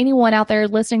don't want anyone out there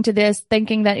listening to this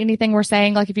thinking that anything we're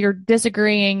saying, like if you're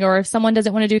disagreeing or if someone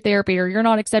doesn't want to do therapy or you're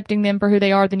not accepting them for who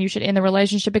they are, then you should end the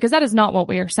relationship because that is not what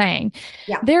we are saying.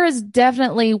 Yeah. There is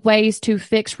definitely ways to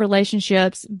fix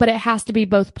relationships, but it has to be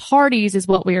both parties is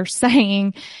what we are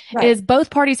saying Right. is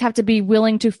both parties have to be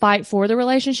willing to fight for the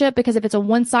relationship because if it's a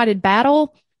one-sided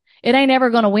battle, it ain't ever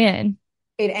going to win.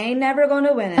 It ain't never going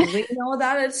to win. And we know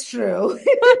that it's true.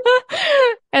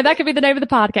 And that could be the name of the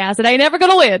podcast. It ain't ever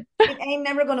going to win. It ain't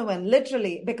never going to win,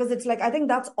 literally, because it's like, I think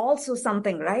that's also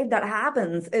something, right? That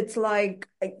happens. It's like,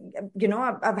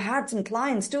 I've had some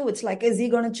clients too. It's like, is he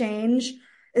going to change?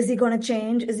 Is he going to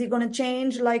change? Is he going to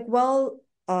change? Like, well,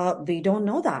 we don't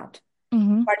know that.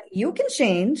 Hmm. But you can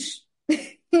change,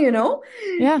 you know,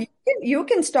 Yeah. You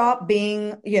can stop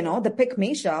being, the pick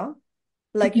Misha.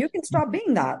 Like you can stop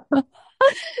being that.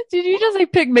 Did you just say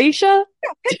Pygmacia? Yeah,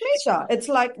 pick Misha. It's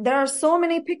like there are so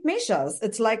many pick Mishas.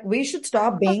 It's like we should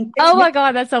stop being pick Oh me. my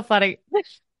God, that's so funny.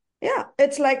 Yeah,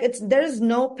 it's like there is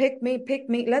no pick me, pick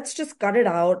me. Let's just cut it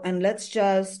out and let's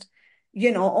just,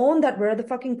 own that we're the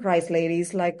fucking prize,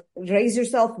 ladies. Like raise your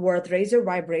self-worth, raise your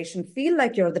vibration, feel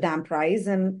like you're the damn prize,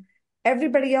 and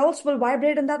everybody else will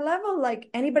vibrate in that level. Like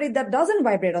anybody that doesn't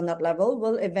vibrate on that level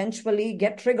will eventually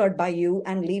get triggered by you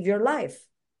and leave your life.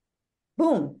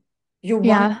 Boom. You won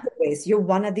Yeah, the race. You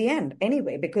won at the end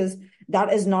anyway, because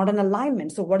that is not an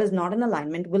alignment. So what is not an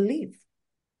alignment will leave.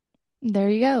 there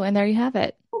you go. And there you have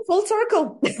it. Full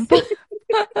circle.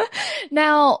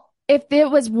 Now, if there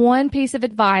was one piece of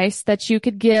advice that you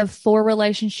could give for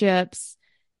relationships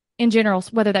in general,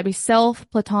 whether that be self,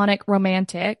 platonic,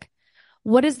 romantic,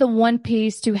 what is the one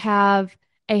piece to have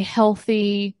a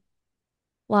healthy,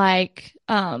 like,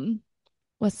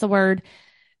 what's the word?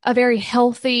 A very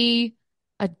healthy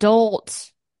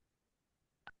adult,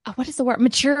 what is the word?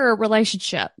 Mature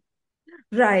relationship.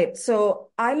 Right. So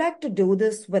I like to do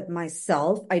this with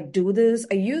myself. I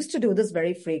used to do this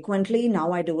very frequently.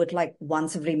 Now I do it like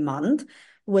once every month,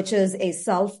 which is a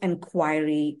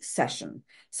self-inquiry session.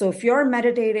 So if you're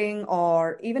meditating,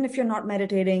 or even if you're not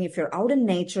meditating, if you're out in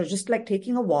nature, just like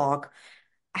taking a walk,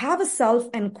 have a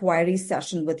self-inquiry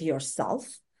session with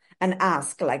yourself and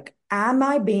ask, like, am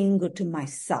I being good to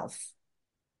myself?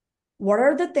 What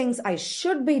are the things I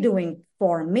should be doing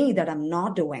for me that I'm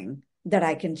not doing that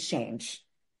I can change?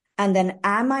 And then,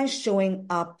 am I showing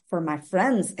up for my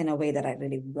friends in a way that I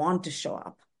really want to show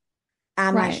up?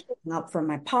 Am I Right. showing up for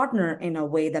my partner in a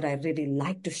way that I really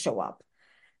like to show up?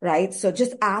 Right. So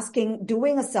just asking,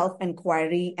 doing a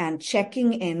self-inquiry and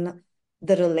checking in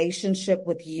the relationship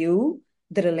with you,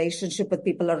 the relationship with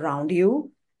people around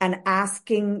you, and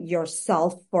asking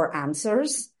yourself for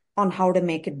answers on how to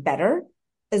make it better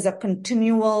is a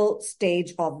continual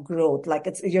stage of growth. Like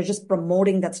you're just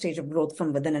promoting that stage of growth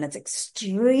from within, and it's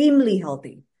extremely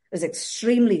healthy. It's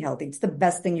extremely healthy. It's the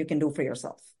best thing you can do for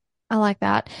yourself. I like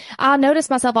that. I notice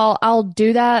myself, I'll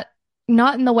do that,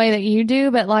 not in the way that you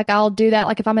do, but like I'll do that.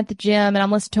 Like if I'm at the gym and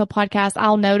I'm listening to a podcast,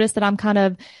 I'll notice that I'm kind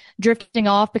of drifting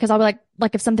off because I'll be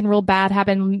like if something real bad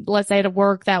happened, let's say at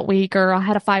work that week, or I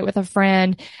had a fight with a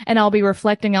friend, and I'll be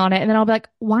reflecting on it. And then I'll be like,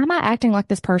 why am I acting like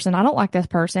this person? I don't like this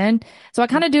person. So I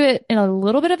kind of do it in a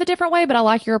little bit of a different way, but I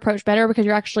like your approach better because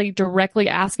you're actually directly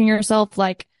asking yourself,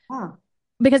 like, Ah,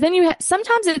 because then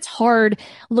sometimes it's hard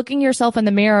looking yourself in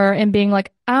the mirror and being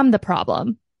like, I'm the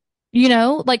problem.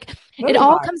 Like it really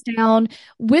all hard. comes down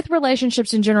with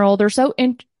relationships in general. They're so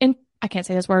I can't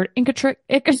say this word, what's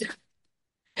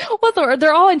the word?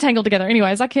 They're all entangled together.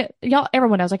 Anyways,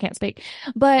 everyone knows I can't speak,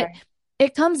 but Right.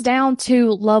 it comes down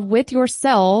to love with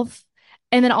yourself.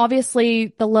 And then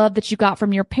obviously the love that you got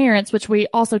from your parents, which we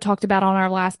also talked about on our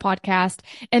last podcast.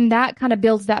 And that kind of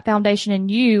builds that foundation in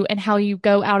you and how you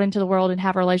go out into the world and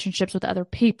have relationships with other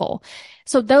people.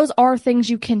 So those are things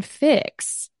you can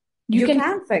fix. You You can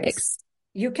can fix. fix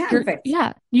You can fix.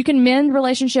 you can mend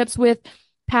relationships with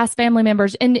past family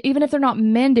members. And even if they're not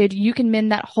mended, you can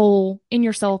mend that hole in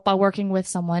yourself by working with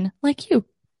someone like you.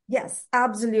 Yes,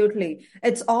 absolutely.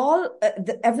 It's all,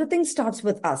 everything starts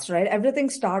with us, right? Everything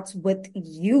starts with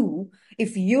you.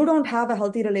 If you don't have a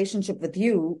healthy relationship with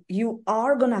you, you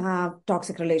are going to have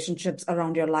toxic relationships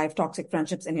around your life, toxic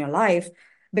friendships in your life,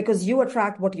 because you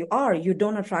attract what you are. You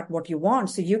don't attract what you want.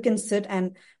 So you can sit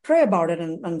and pray about it.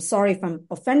 And I'm sorry if I'm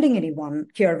offending anyone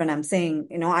here when I'm saying,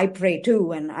 I pray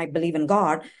too, and I believe in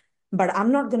God, but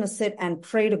I'm not going to sit and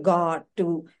pray to God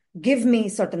to give me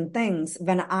certain things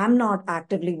when I'm not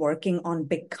actively working on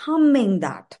becoming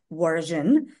that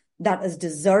version that is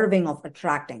deserving of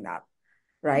attracting that,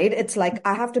 right? It's like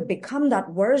I have to become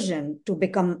that version to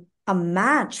become a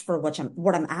match for what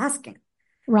I'm asking.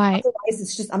 Right.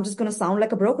 Otherwise, I'm just going to sound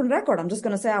like a broken record. I'm just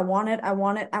going to say, I want it, I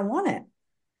want it, I want it.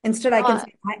 Instead, I can Uh,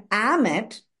 say, I am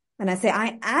it. And I say,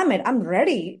 I am it, I'm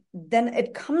ready. Then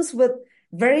it comes with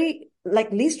very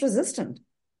like least resistant.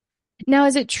 Now,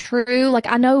 is it true? Like,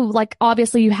 I know, like,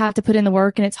 obviously you have to put in the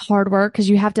work and it's hard work because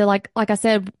you have to, like I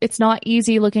said, it's not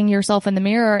easy looking yourself in the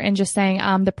mirror and just saying,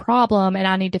 I'm the problem and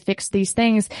I need to fix these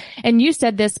things. And you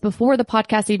said this before the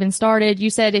podcast even started. You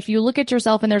said if you look at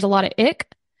yourself and there's a lot of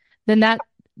ick, then that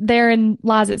therein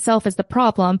lies itself as the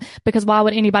problem because why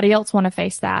would anybody else want to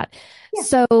face that? Yeah.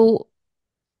 So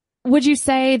would you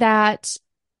say that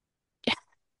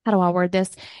how do I word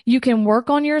this? You can work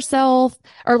on yourself,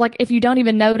 or like if you don't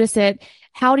even notice it,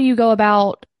 how do you go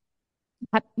about?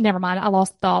 Never mind, I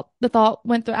lost the thought. The thought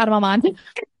went out of my mind.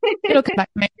 It'll come back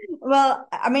to me. Well,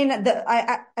 I mean,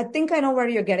 I think I know where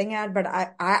you're getting at, but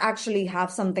I actually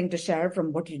have something to share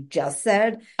from what you just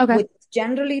said, Okay. which is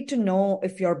generally to know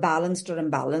if you're balanced or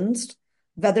imbalanced,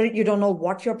 whether you don't know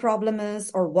what your problem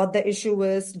is or what the issue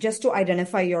is, just to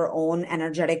identify your own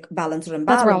energetic balance or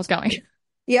That's where I imbalance. was going.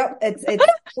 Yep, it's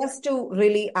just to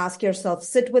really ask yourself,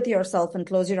 sit with yourself and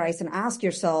close your eyes and ask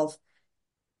yourself,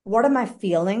 what am I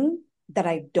feeling that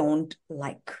I don't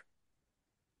like?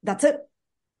 That's it.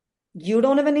 You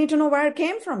don't even need to know where it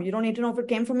came from. You don't need to know if it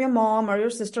came from your mom or your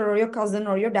sister or your cousin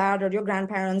or your dad or your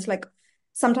grandparents. Like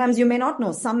sometimes you may not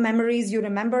know. Some memories you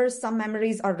remember, some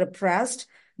memories are repressed.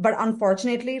 But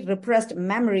unfortunately, repressed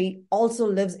memory also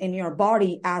lives in your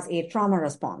body as a trauma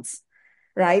response,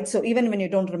 right? So even when you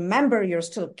don't remember, you're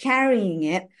still carrying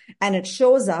it and it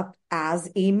shows up as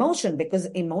emotion because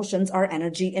emotions are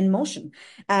energy in motion.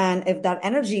 And if that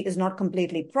energy is not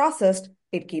completely processed,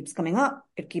 it keeps coming up,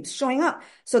 it keeps showing up.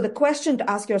 So the question to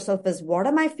ask yourself is, what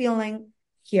am I feeling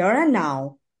here and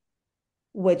now,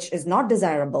 which is not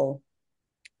desirable,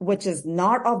 which is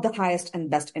not of the highest and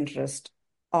best interest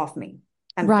of me?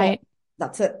 And for Right.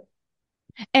 that's it.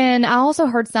 And I also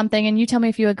heard something, and you tell me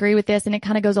if you agree with this, and it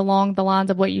kind of goes along the lines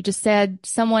of what you just said.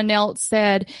 Someone else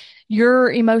said, your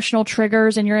emotional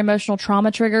triggers and your emotional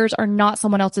trauma triggers are not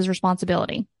someone else's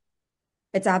responsibility.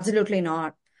 It's absolutely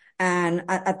not. And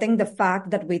I think the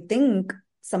fact that we think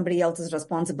somebody else is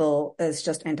responsible is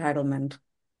just entitlement.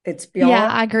 It's Yeah, pure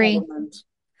I agree. entitlement.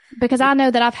 Because I know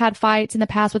that I've had fights in the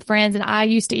past with friends, and I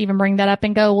used to even bring that up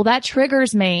and go, well, that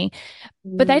triggers me.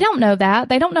 But they Mm, don't know that.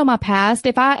 They don't know my past.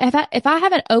 If I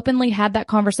haven't openly had that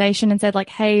conversation and said like,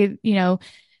 hey,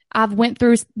 I've went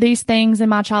through these things in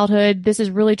my childhood. This is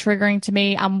really triggering to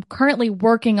me. I'm currently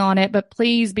working on it, but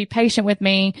please be patient with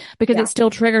me because it yeah, still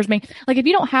triggers me. Like if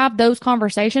you don't have those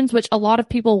conversations, which a lot of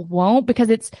people won't because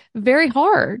it's very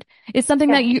hard. It's something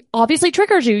yeah. that you obviously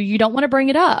triggers you. You don't want to bring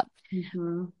it up,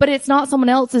 Mhm. but it's not someone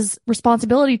else's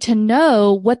responsibility to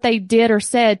know what they did or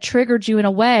said triggered you in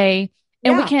a way.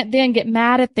 And we Yeah, can't then get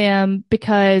mad at them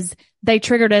because they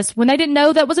triggered us when they didn't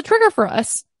know that was a trigger for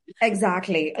us.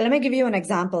 exactly. Let me give you an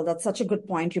example. That's such a good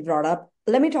point you brought up.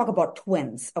 Let me talk about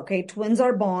twins. Okay. Twins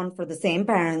are born for the same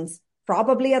parents,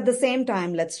 probably at the same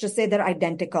time. Let's just say they're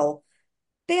identical.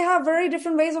 They have very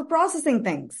different ways of processing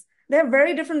things. They have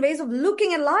very different ways of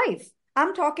looking at life.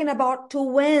 I'm talking about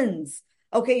twins.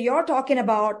 Okay, you're talking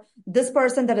about this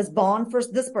person that is born for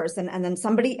this person, and then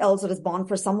somebody else that is born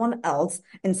for someone else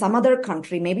in some other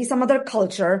country, maybe some other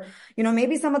culture,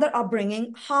 maybe some other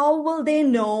upbringing. How will they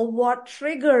know what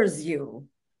triggers you?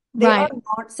 They are Right.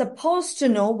 not supposed to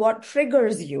know what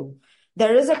triggers you.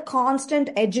 There is a constant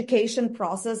education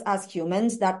process as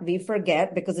humans that we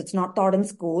forget because it's not taught in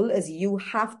school is you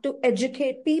have to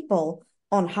educate people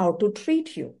on how to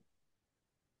treat you.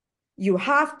 You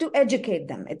have to educate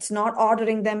them. It's not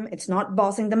ordering them. It's not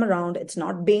bossing them around. It's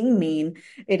not being mean.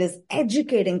 It is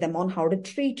educating them on how to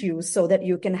treat you so that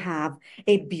you can have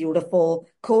a beautiful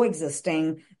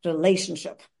coexisting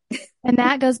relationship. And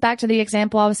that goes back to the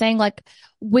example I was saying, like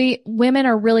we women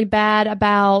are really bad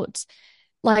about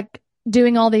like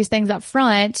doing all these things up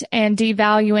front and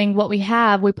devaluing what we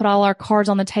have. We put all our cards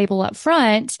on the table up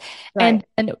front Right.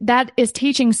 and that is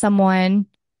teaching someone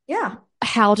Yeah.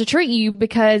 how to treat you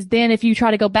because then if you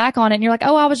try to go back on it and you're like,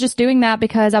 oh, I was just doing that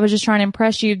because I was just trying to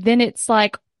impress you, then it's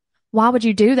like, why would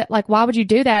you do that? Like, why would you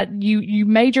do that? You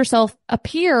made yourself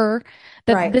appear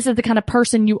that Right. this is the kind of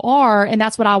person you are. And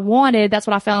that's what I wanted. That's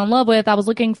what I fell in love with. I was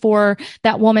looking for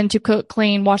that woman to cook,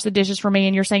 clean, wash the dishes for me.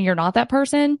 And you're saying you're not that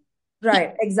person.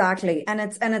 Right, exactly. And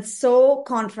it's so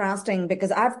contrasting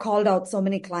because I've called out so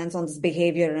many clients on this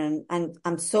behavior and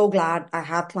I'm so glad I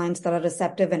have clients that are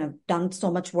receptive and have done so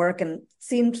much work and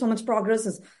seen so much progress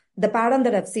is the pattern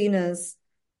that I've seen is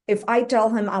if I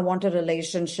tell him I want a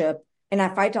relationship and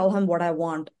if I tell him what I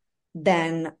want,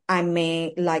 then I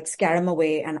may like scare him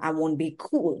away and I won't be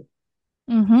cool.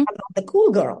 Mm-hmm. I'm not the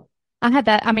cool girl. I had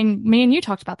that. I mean, me and you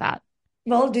talked about that.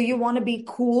 Well, do you want to be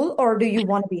cool or do you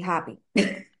want to be happy?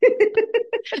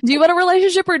 Do you want a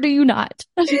relationship or do you not?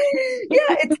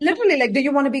 Yeah, it's literally like, do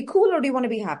you want to be cool or do you want to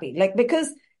be happy? Like, because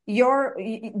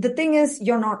the thing is,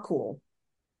 you're not cool.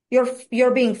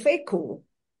 You're being fake cool,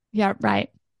 Yeah, right.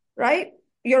 right?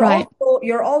 You're Right. also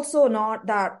you're also not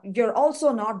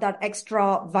that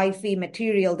extra wifey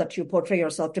material that you portray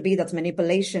yourself to be. That's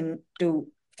manipulation to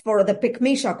for the pick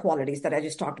me qualities that I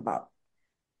just talked about.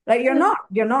 Right? You're not.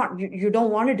 You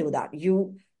don't want to do that.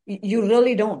 You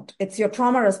really don't. It's your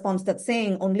trauma response that's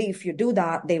saying only if you do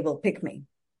that, they will pick me.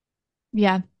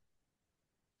 Yeah.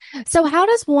 So how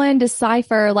does one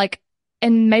decipher like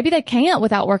and maybe they can't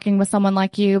without working with someone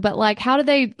like you, but like, how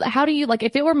do you, like,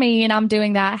 if it were me and I'm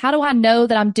doing that, how do I know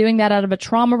that I'm doing that out of a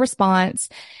trauma response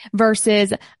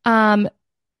versus, um,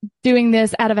 doing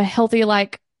this out of a healthy,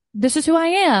 like, this is who I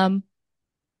am?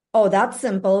 Oh, that's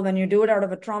simple. When you do it out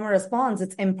of a trauma response,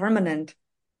 it's impermanent.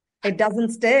 It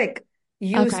doesn't stick.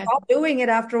 You Okay. stop doing it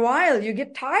after a while. You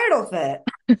get tired of it.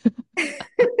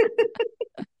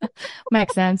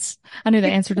 Makes sense. I knew the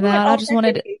If answer to you do it that. I just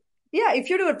wanted, authentically, yeah, if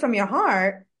you do it from your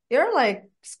heart, you're like,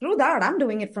 screw that. I'm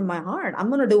doing it from my heart. I'm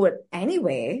going to do it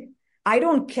anyway. I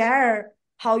don't care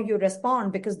how you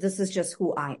respond because this is just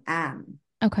who I am.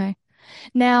 okay.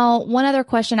 Now, one other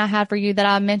question I had for you that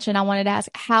I mentioned I wanted to ask,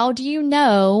 how do you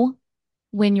know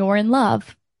when you're in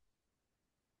love?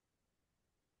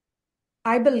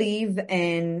 I believe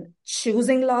in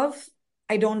choosing love.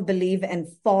 I don't believe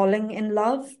in falling in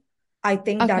love. I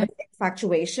think that Okay. is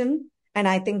infatuation. And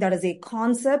I think that is a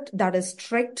concept that is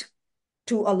strict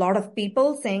to a lot of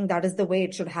people, saying that is the way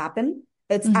it should happen.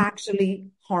 It's Mhm. actually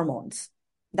hormones.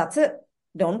 That's it.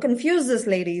 Don't confuse this,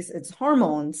 ladies. It's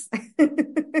hormones.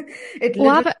 It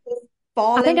Well, literally is I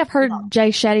falling think in I've love. heard Jay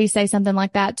Shetty say something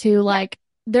like that too. Yeah. Like,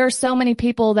 there are so many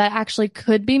people that actually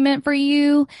could be meant for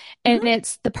you, and Mhm.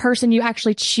 it's the person you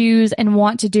actually choose and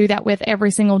want to do that with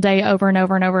every single day over and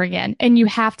over and over again. And you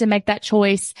have to make that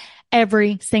choice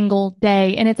every single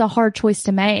day. And it's a hard choice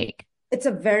to make. It's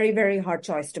a very, very hard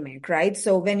choice to make, right?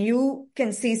 So when you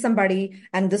can see somebody,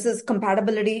 and this is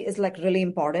compatibility is like really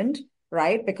important,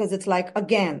 right? Because it's like,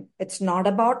 again, it's not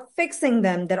about fixing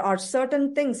them. There are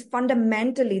certain things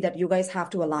fundamentally that you guys have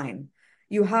to align.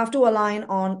 You have to align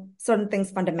on certain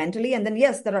things fundamentally. And then,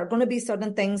 yes, there are going to be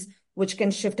certain things which can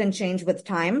shift and change with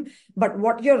time. But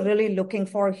what you're really looking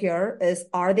for here is,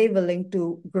 are they willing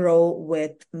to grow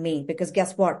with me? Because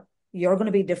guess what? You're going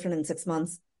to be different in 6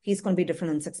 months. He's going to be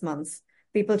different in 6 months.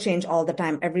 People change all the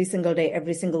time, every single day,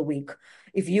 every single week.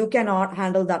 If you cannot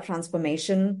handle that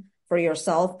transformation for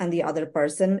yourself and the other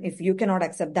person, if you cannot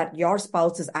accept that your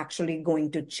spouse is actually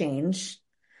going to change,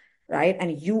 right?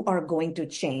 And you are going to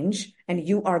change and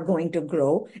you are going to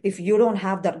grow. If you don't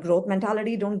have that growth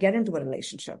mentality, don't get into a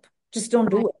relationship. Just don't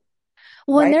do it,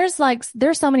 Well, and right?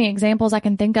 there's so many examples I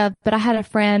can think of, but I had a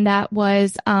friend that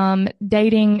was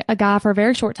dating a guy for a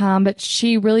very short time, but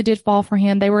she really did fall for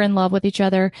him. They were in love with each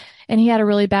other, and he had a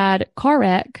really bad car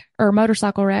wreck or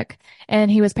motorcycle wreck, and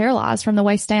he was paralyzed from the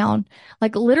waist down.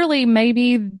 Like literally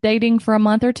maybe dating for a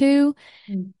month or two,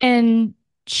 Mm. and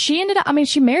she ended up, I mean,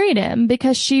 she married him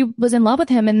because she was in love with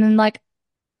him, and then like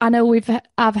I know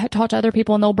I've talked to other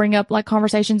people and they'll bring up like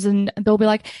conversations and they'll be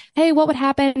like, hey, what would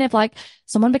happen if like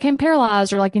someone became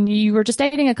paralyzed or like, and you were just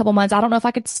dating a couple months? I don't know if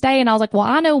I could stay. And I was like, well,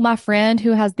 I know my friend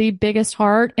who has the biggest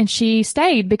heart and she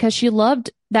stayed because she loved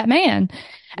that man.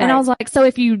 And I Right. was like, so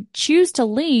if you choose to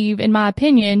leave, in my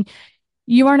opinion,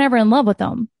 you are never in love with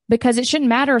them because it shouldn't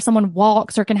matter if someone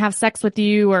walks or can have sex with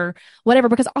you or whatever,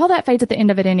 because all that fades at the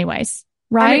end of it anyways.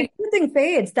 I mean, Right? everything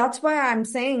fades. That's why I'm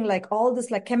saying like all this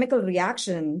like chemical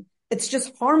reaction, it's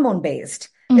just hormone based.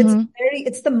 Hmm.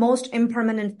 It's the most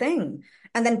impermanent thing.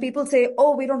 And then people say,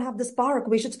 oh, we don't have the spark.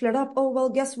 We should split up. Oh, well,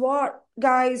 guess what,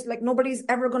 guys? Like nobody's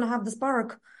ever going to have the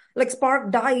spark. Like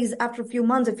spark dies after a few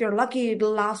months. If you're lucky,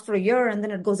 it'll last for a year and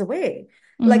then it goes away.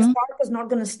 Like Hmm. spark is not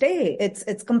going to stay.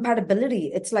 It's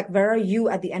compatibility. It's like, where are you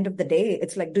at the end of the day?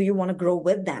 It's like, do you want to grow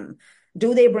with them?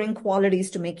 Do they bring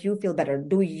qualities to make you feel better?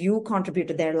 Do you contribute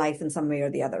to their life in some way or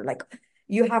the other? Like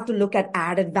you have to look at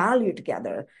added value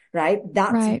together, right?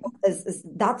 Right.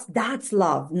 That's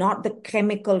love, not the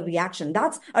chemical reaction.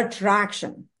 That's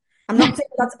attraction. I'm not saying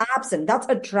that's absent. That's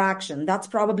attraction. That's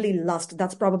probably lust.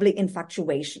 That's probably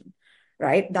infatuation,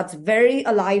 right? That's very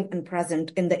alive and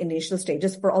present in the initial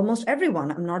stages for almost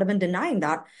everyone. I'm not even denying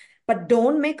that. But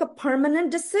don't make a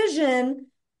permanent decision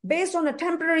based on a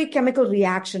temporary chemical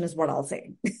reaction, is what I'll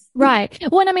say. Right.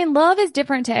 Well, and I mean, love is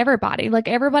different to everybody. Like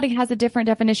everybody has a different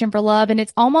definition for love, and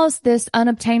it's almost this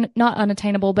not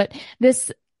unattainable, but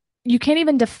this, you can't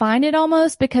even define it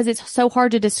almost because it's so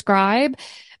hard to describe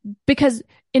because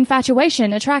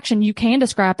infatuation, attraction, you can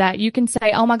describe that. You can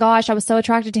say, oh my gosh, I was so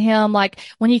attracted to him. Like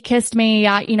when he kissed me,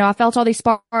 I felt all these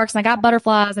sparks and I got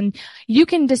butterflies and you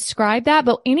can describe that.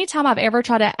 But anytime I've ever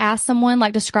tried to ask someone,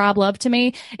 like describe love to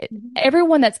me,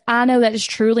 everyone I know that is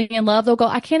truly in love, they'll go,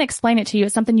 I can't explain it to you.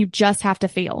 It's something you just have to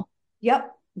feel.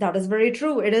 Yep, that is very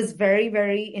true. It is very,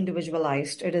 very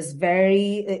individualized.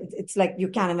 It's like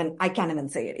I can't even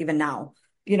say it even now.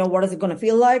 What is it going to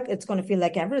feel like? It's going to feel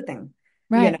like everything.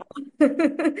 You know, Right.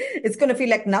 it's going to feel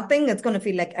like nothing. It's going to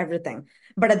feel like everything.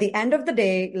 But at the end of the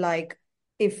day, like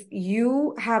if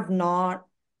you have not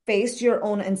faced your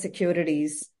own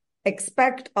insecurities,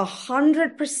 expect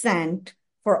 100%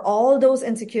 for all those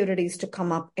insecurities to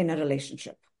come up in a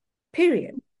relationship.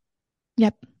 Period.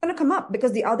 Yep. It's going to come up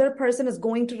because the other person is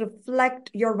going to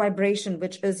reflect your vibration,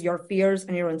 which is your fears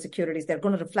and your insecurities. They're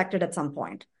going to reflect it at some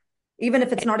point. Even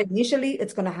if it's not initially,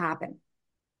 it's going to happen.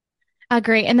 I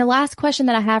agree. And the last question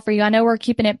that I have for you, I know we're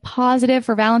keeping it positive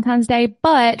for Valentine's Day,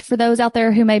 but for those out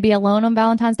there who may be alone on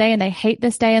Valentine's Day and they hate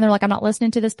this day and they're like, I'm not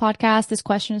listening to this podcast, this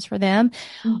question is for them.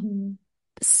 Mm-hmm.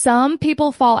 Some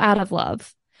people fall out of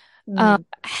love. Mm.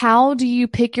 How do you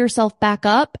pick yourself back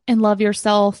up and love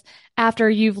yourself after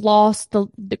you've lost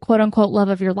the quote unquote love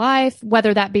of your life,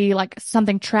 whether that be like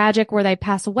something tragic where they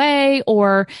pass away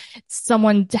or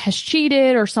someone has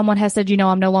cheated or someone has said,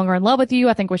 I'm no longer in love with you.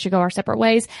 I think we should go our separate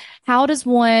ways. How does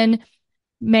one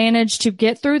manage to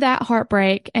get through that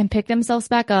heartbreak and pick themselves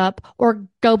back up or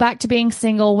go back to being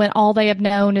single when all they have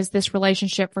known is this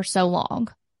relationship for so long?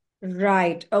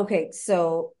 Right. Okay.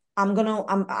 So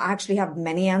I actually have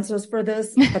many answers for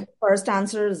this, but the first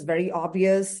answer is very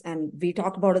obvious, and we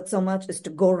talk about it so much, is to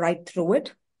go right through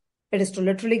it. It is to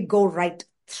literally go right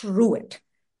through it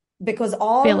because Feel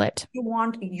all it. you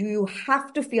want, you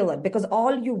have to feel it because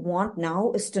all you want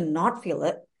now is to not feel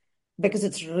it because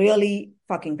it's really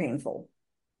fucking painful.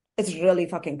 It's really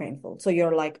fucking painful. So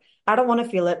you're like, I don't want to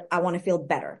feel it. I want to feel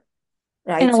better.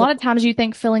 And Right. a So lot of times you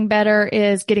think feeling better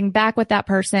is getting back with that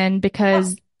person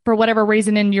because for whatever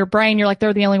reason in your brain, you're like,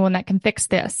 they're the only one that can fix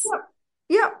this. yeah.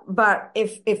 Yeah, but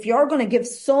if you're going to give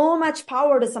so much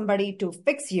power to somebody to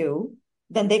fix you,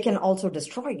 then they can also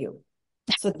destroy you.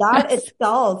 So that Yes.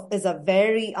 itself is a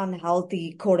very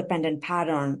unhealthy codependent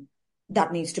pattern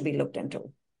that needs to be looked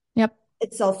into. Yep.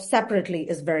 Itself separately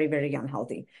is very, very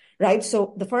unhealthy, right?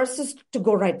 So the first is to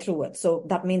go right through it. So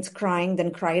that means crying,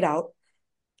 then cry it out.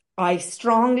 I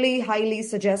strongly, highly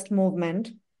suggest movement,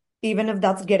 even if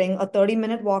that's getting a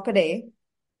 30-minute walk a day,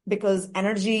 because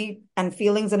energy and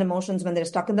feelings and emotions, when they're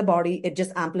stuck in the body, it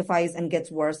just amplifies and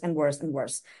gets worse and worse and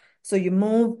worse. So you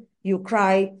move, you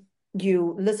cry,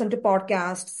 you listen to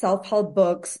podcasts, self-help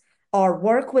books, or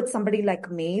work with somebody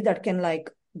like me that can like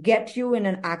get you in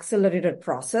an accelerated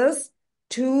process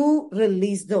to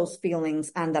release those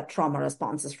feelings and that trauma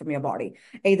responses from your body.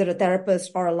 Either a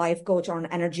therapist or a life coach or an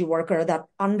energy worker that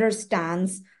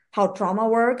understands how trauma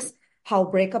works, how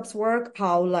breakups work,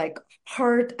 how like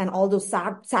hurt and all those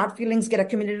sad feelings get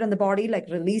accumulated in the body, like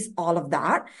release all of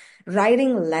that.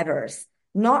 Writing letters,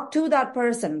 not to that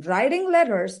person, writing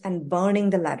letters and burning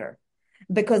the letter.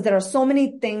 Because there are so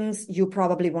many things you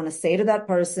probably want to say to that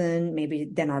person. Maybe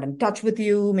they're not in touch with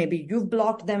you. Maybe you've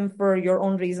blocked them for your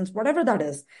own reasons, whatever that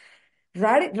is.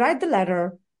 Write the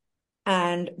letter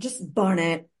and just burn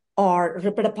it or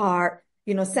rip it apart,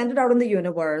 send it out in the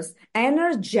universe,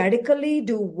 energetically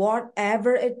do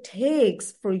whatever it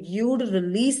takes for you to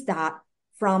release that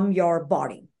from your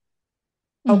body.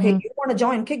 Okay, Mm-hmm. you want to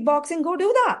join kickboxing, go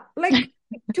do that. Like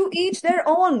to each their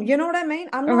own, you know what I mean?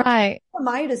 I'm not, Right. who am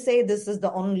I to say this is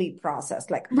the only process?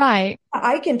 Like Right.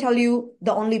 I can tell you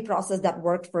the only process that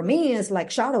worked for me is like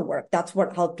shadow work. That's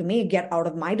what helped me get out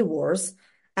of my divorce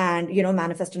and,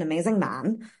 manifest an amazing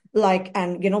man. Like,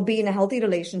 and, be in a healthy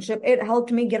relationship. It helped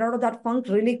me get out of that funk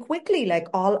really quickly. Like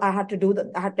all I had to do,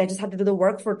 I just had to do the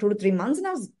work for 2 to 3 months and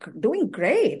I was doing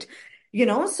great,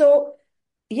 so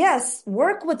yes,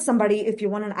 work with somebody if you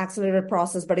want an accelerated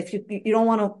process, but if you don't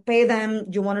want to pay them,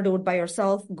 you want to do it by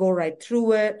yourself, go right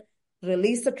through it,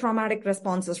 release the traumatic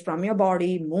responses from your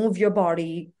body, move your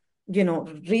body,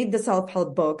 read the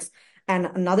self-help books. And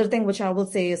another thing which I will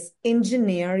say is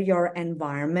engineer your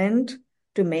environment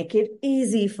to make it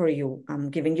easy for you.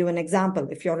 I'm giving you an example.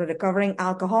 If you're a recovering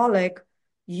alcoholic,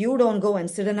 you don't go and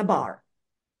sit in a bar.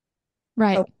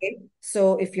 Right. Okay.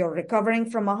 So if you're recovering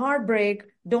from a heartbreak,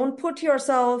 don't put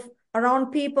yourself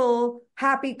around people,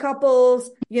 happy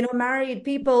couples, married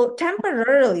people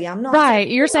temporarily. I'm not saying Right.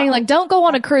 You're saying forever. like, don't go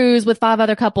on a cruise with 5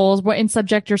 other couples and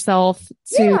subject yourself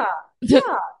to, Yeah.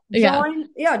 Yeah.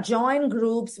 yeah. Join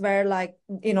groups where like,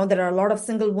 there are a lot of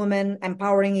single women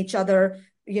empowering each other,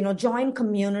 join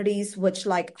communities which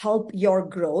like help your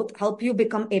growth, help you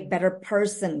become a better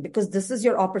person, because this is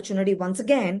your opportunity. Once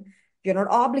again, you're not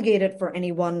obligated for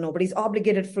anyone. Nobody's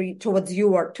obligated for you, towards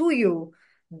you or to you.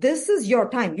 This is your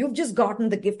time. You've just gotten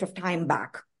the gift of time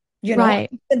back, Right.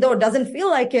 even though it doesn't feel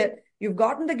like it, you've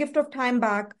gotten the gift of time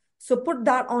back. So put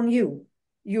that on you.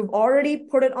 You've already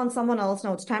put it on someone else.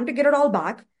 Now it's time to get it all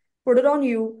back, put it on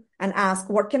you and ask,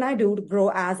 what can I do to grow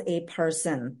as a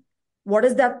person? What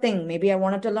is that thing? Maybe I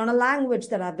wanted to learn a language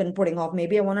that I've been putting off.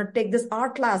 Maybe I want to take this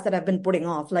art class that I've been putting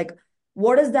off. Like,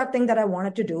 what is that thing that I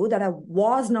wanted to do that I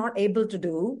was not able to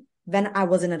do when I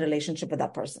was in a relationship with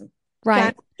that person? Can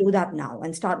Right. I do that now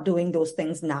and start doing those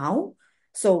things now?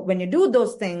 So when you do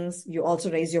those things, you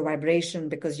also raise your vibration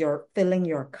because you're filling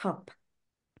your cup.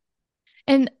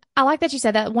 And I like that you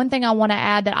said that. One thing I want to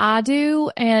add that I do,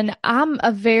 and I'm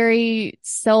a very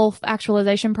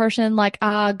self-actualization person. Like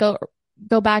I go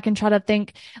back and try to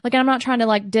think, like I'm not trying to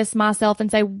like diss myself and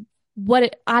say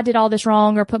I did all this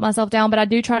wrong or put myself down, but I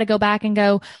do try to go back and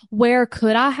go, where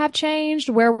could I have changed?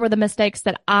 Where were the mistakes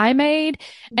that I made?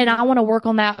 And I want to work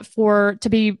on that to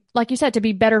be, like you said, to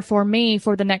be better for me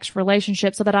for the next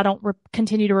relationship so that I don't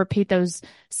continue to repeat those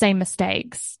same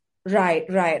mistakes. Right,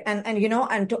 right.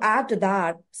 And to add to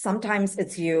that, sometimes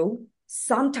it's you,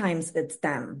 sometimes it's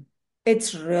them.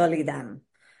 It's really them,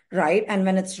 right? And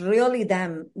when it's really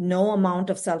them, no amount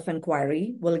of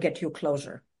self-inquiry will get you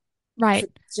closure. So Right.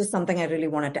 it's just something I really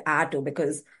wanted to add to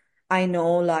because I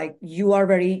know like you are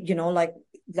very, like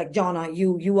Jonna,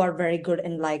 you are very good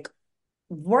in like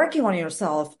working on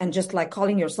yourself and just like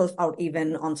calling yourself out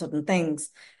even on certain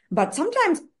things. But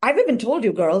sometimes I've even told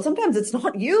you, girl, sometimes it's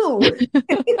not you.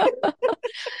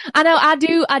 I know I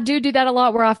do that a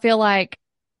lot where I feel like,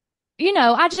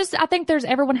 I think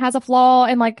everyone has a flaw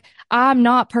and like I'm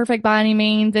not perfect by any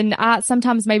means. And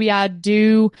sometimes maybe I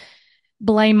do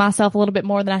blame myself a little bit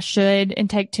more than I should and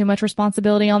take too much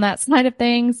responsibility on that side of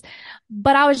things.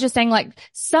 But I was just saying like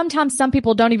sometimes some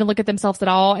people don't even look at themselves at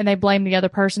all and they blame the other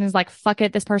person. Is like, fuck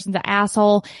it, this person's an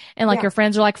asshole. And like Yeah. your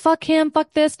friends are like, fuck him,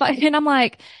 fuck this, fuck. And I'm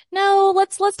like, no,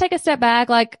 let's take a step back.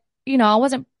 Like, I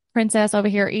wasn't princess over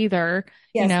here either,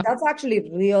 Yes, that's actually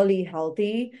really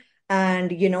healthy.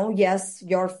 And, yes,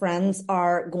 your friends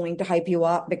are going to hype you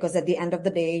up because at the end of the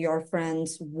day, your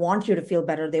friends want you to feel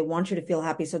better. They want you to feel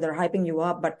happy. So they're hyping you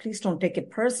up, but please don't take it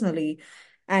personally.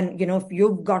 And, if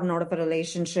you've gotten out of a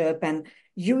relationship and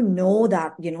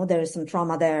that, there is some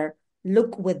trauma there,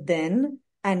 look within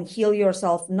and heal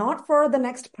yourself, not for the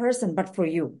next person, but for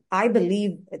you. I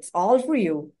believe it's all for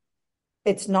you.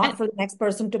 It's not for the next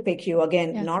person to pick you.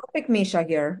 Again, Yeah. not pick Misha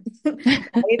here.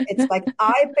 Right? It's like,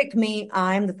 I pick me.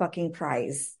 I'm the fucking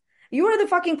prize. You are the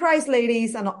fucking prize,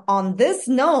 ladies. And on this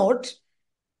note,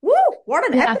 woo, what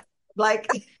an Yeah. episode. Like,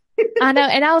 I know.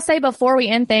 And I'll say before we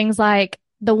end things, like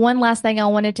the one last thing I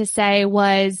wanted to say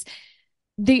was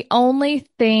the only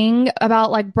thing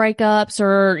about like breakups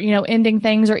or, ending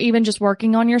things or even just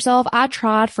working on yourself, I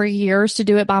tried for years to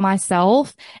do it by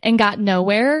myself and got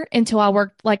nowhere until I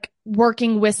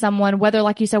working with someone, whether,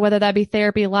 like you said, whether that be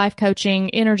therapy, life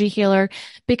coaching, energy healer,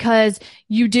 because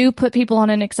you do put people on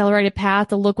an accelerated path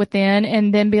to look within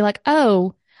and then be like,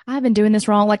 oh, I've been doing this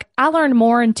wrong. Like I learned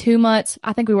more in 2 months.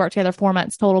 I think we worked together 4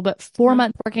 months total, but 4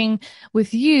 months working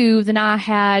with you than I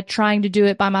had trying to do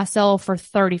it by myself for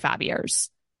 35 years.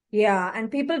 yeah. And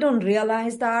people don't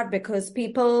realize that because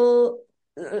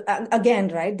again,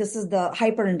 right? This is the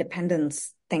hyper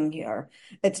independence thing here.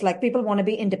 It's like people want to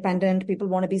be independent. People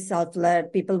want to be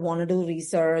self-led. People want to do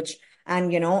research.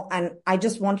 And I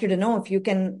just want you to know if you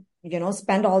can,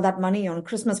 spend all that money on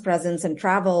Christmas presents and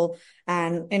travel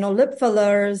and, lip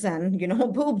fillers and,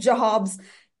 boob jobs,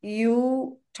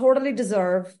 you totally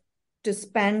deserve to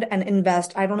spend and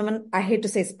invest. I hate to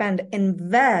say spend,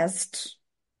 invest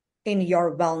in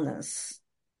your wellness.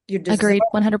 You deserve Agreed,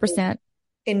 to 100%.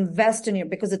 invest in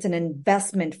because it's an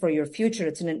investment for your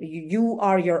future. You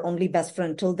are your only best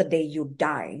friend till the day you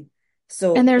die. And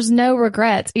So there's no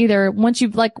regrets either. Once you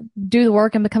like do the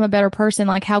work and become a better person,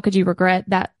 like how could you regret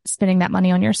that spending that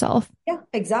money on yourself? yeah,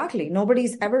 exactly.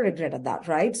 Nobody's ever regretted that,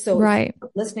 right? So if Right.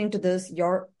 you're listening to this,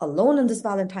 you're alone in this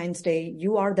Valentine's Day.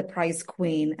 You are the prize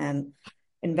queen and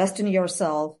invest in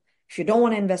yourself. If you don't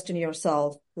want to invest in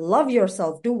yourself, love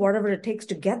yourself, do whatever it takes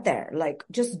to get there. Like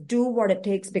just do what it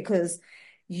takes because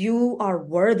you are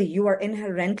worthy. You are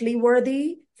inherently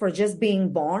worthy for just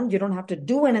being born. You don't have to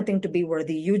do anything to be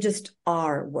worthy. You just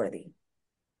are worthy.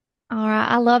 All right.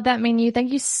 I love that, Menu.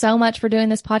 Thank you so much for doing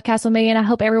this podcast with me. And I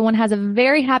hope everyone has a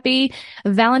very happy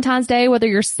Valentine's Day, whether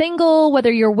you're single,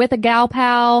 whether you're with a gal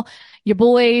pal, your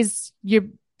boys, your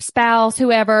spouse,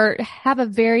 whoever. Have a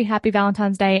very happy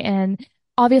Valentine's Day. And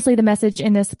obviously the message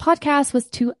in this podcast was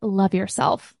to love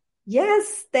yourself.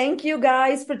 Yes, thank you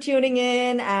guys for tuning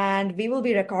in, and we will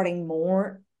be recording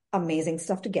more amazing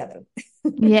stuff together.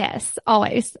 Yes,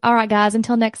 always. All right, guys.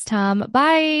 Until next time.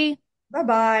 Bye.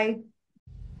 Bye-bye.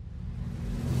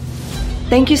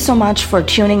 Thank you so much for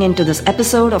tuning into this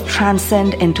episode of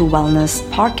Transcend into Wellness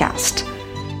podcast.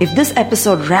 If this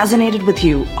episode resonated with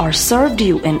you or served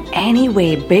you in any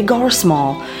way, big or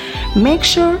small, make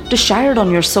sure to share it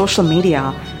on your social media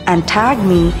and tag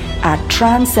me at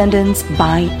Transcendence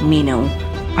by Minu.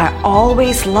 I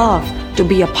always love to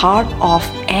be a part of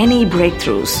any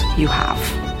breakthroughs you have.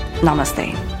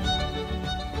 Namaste.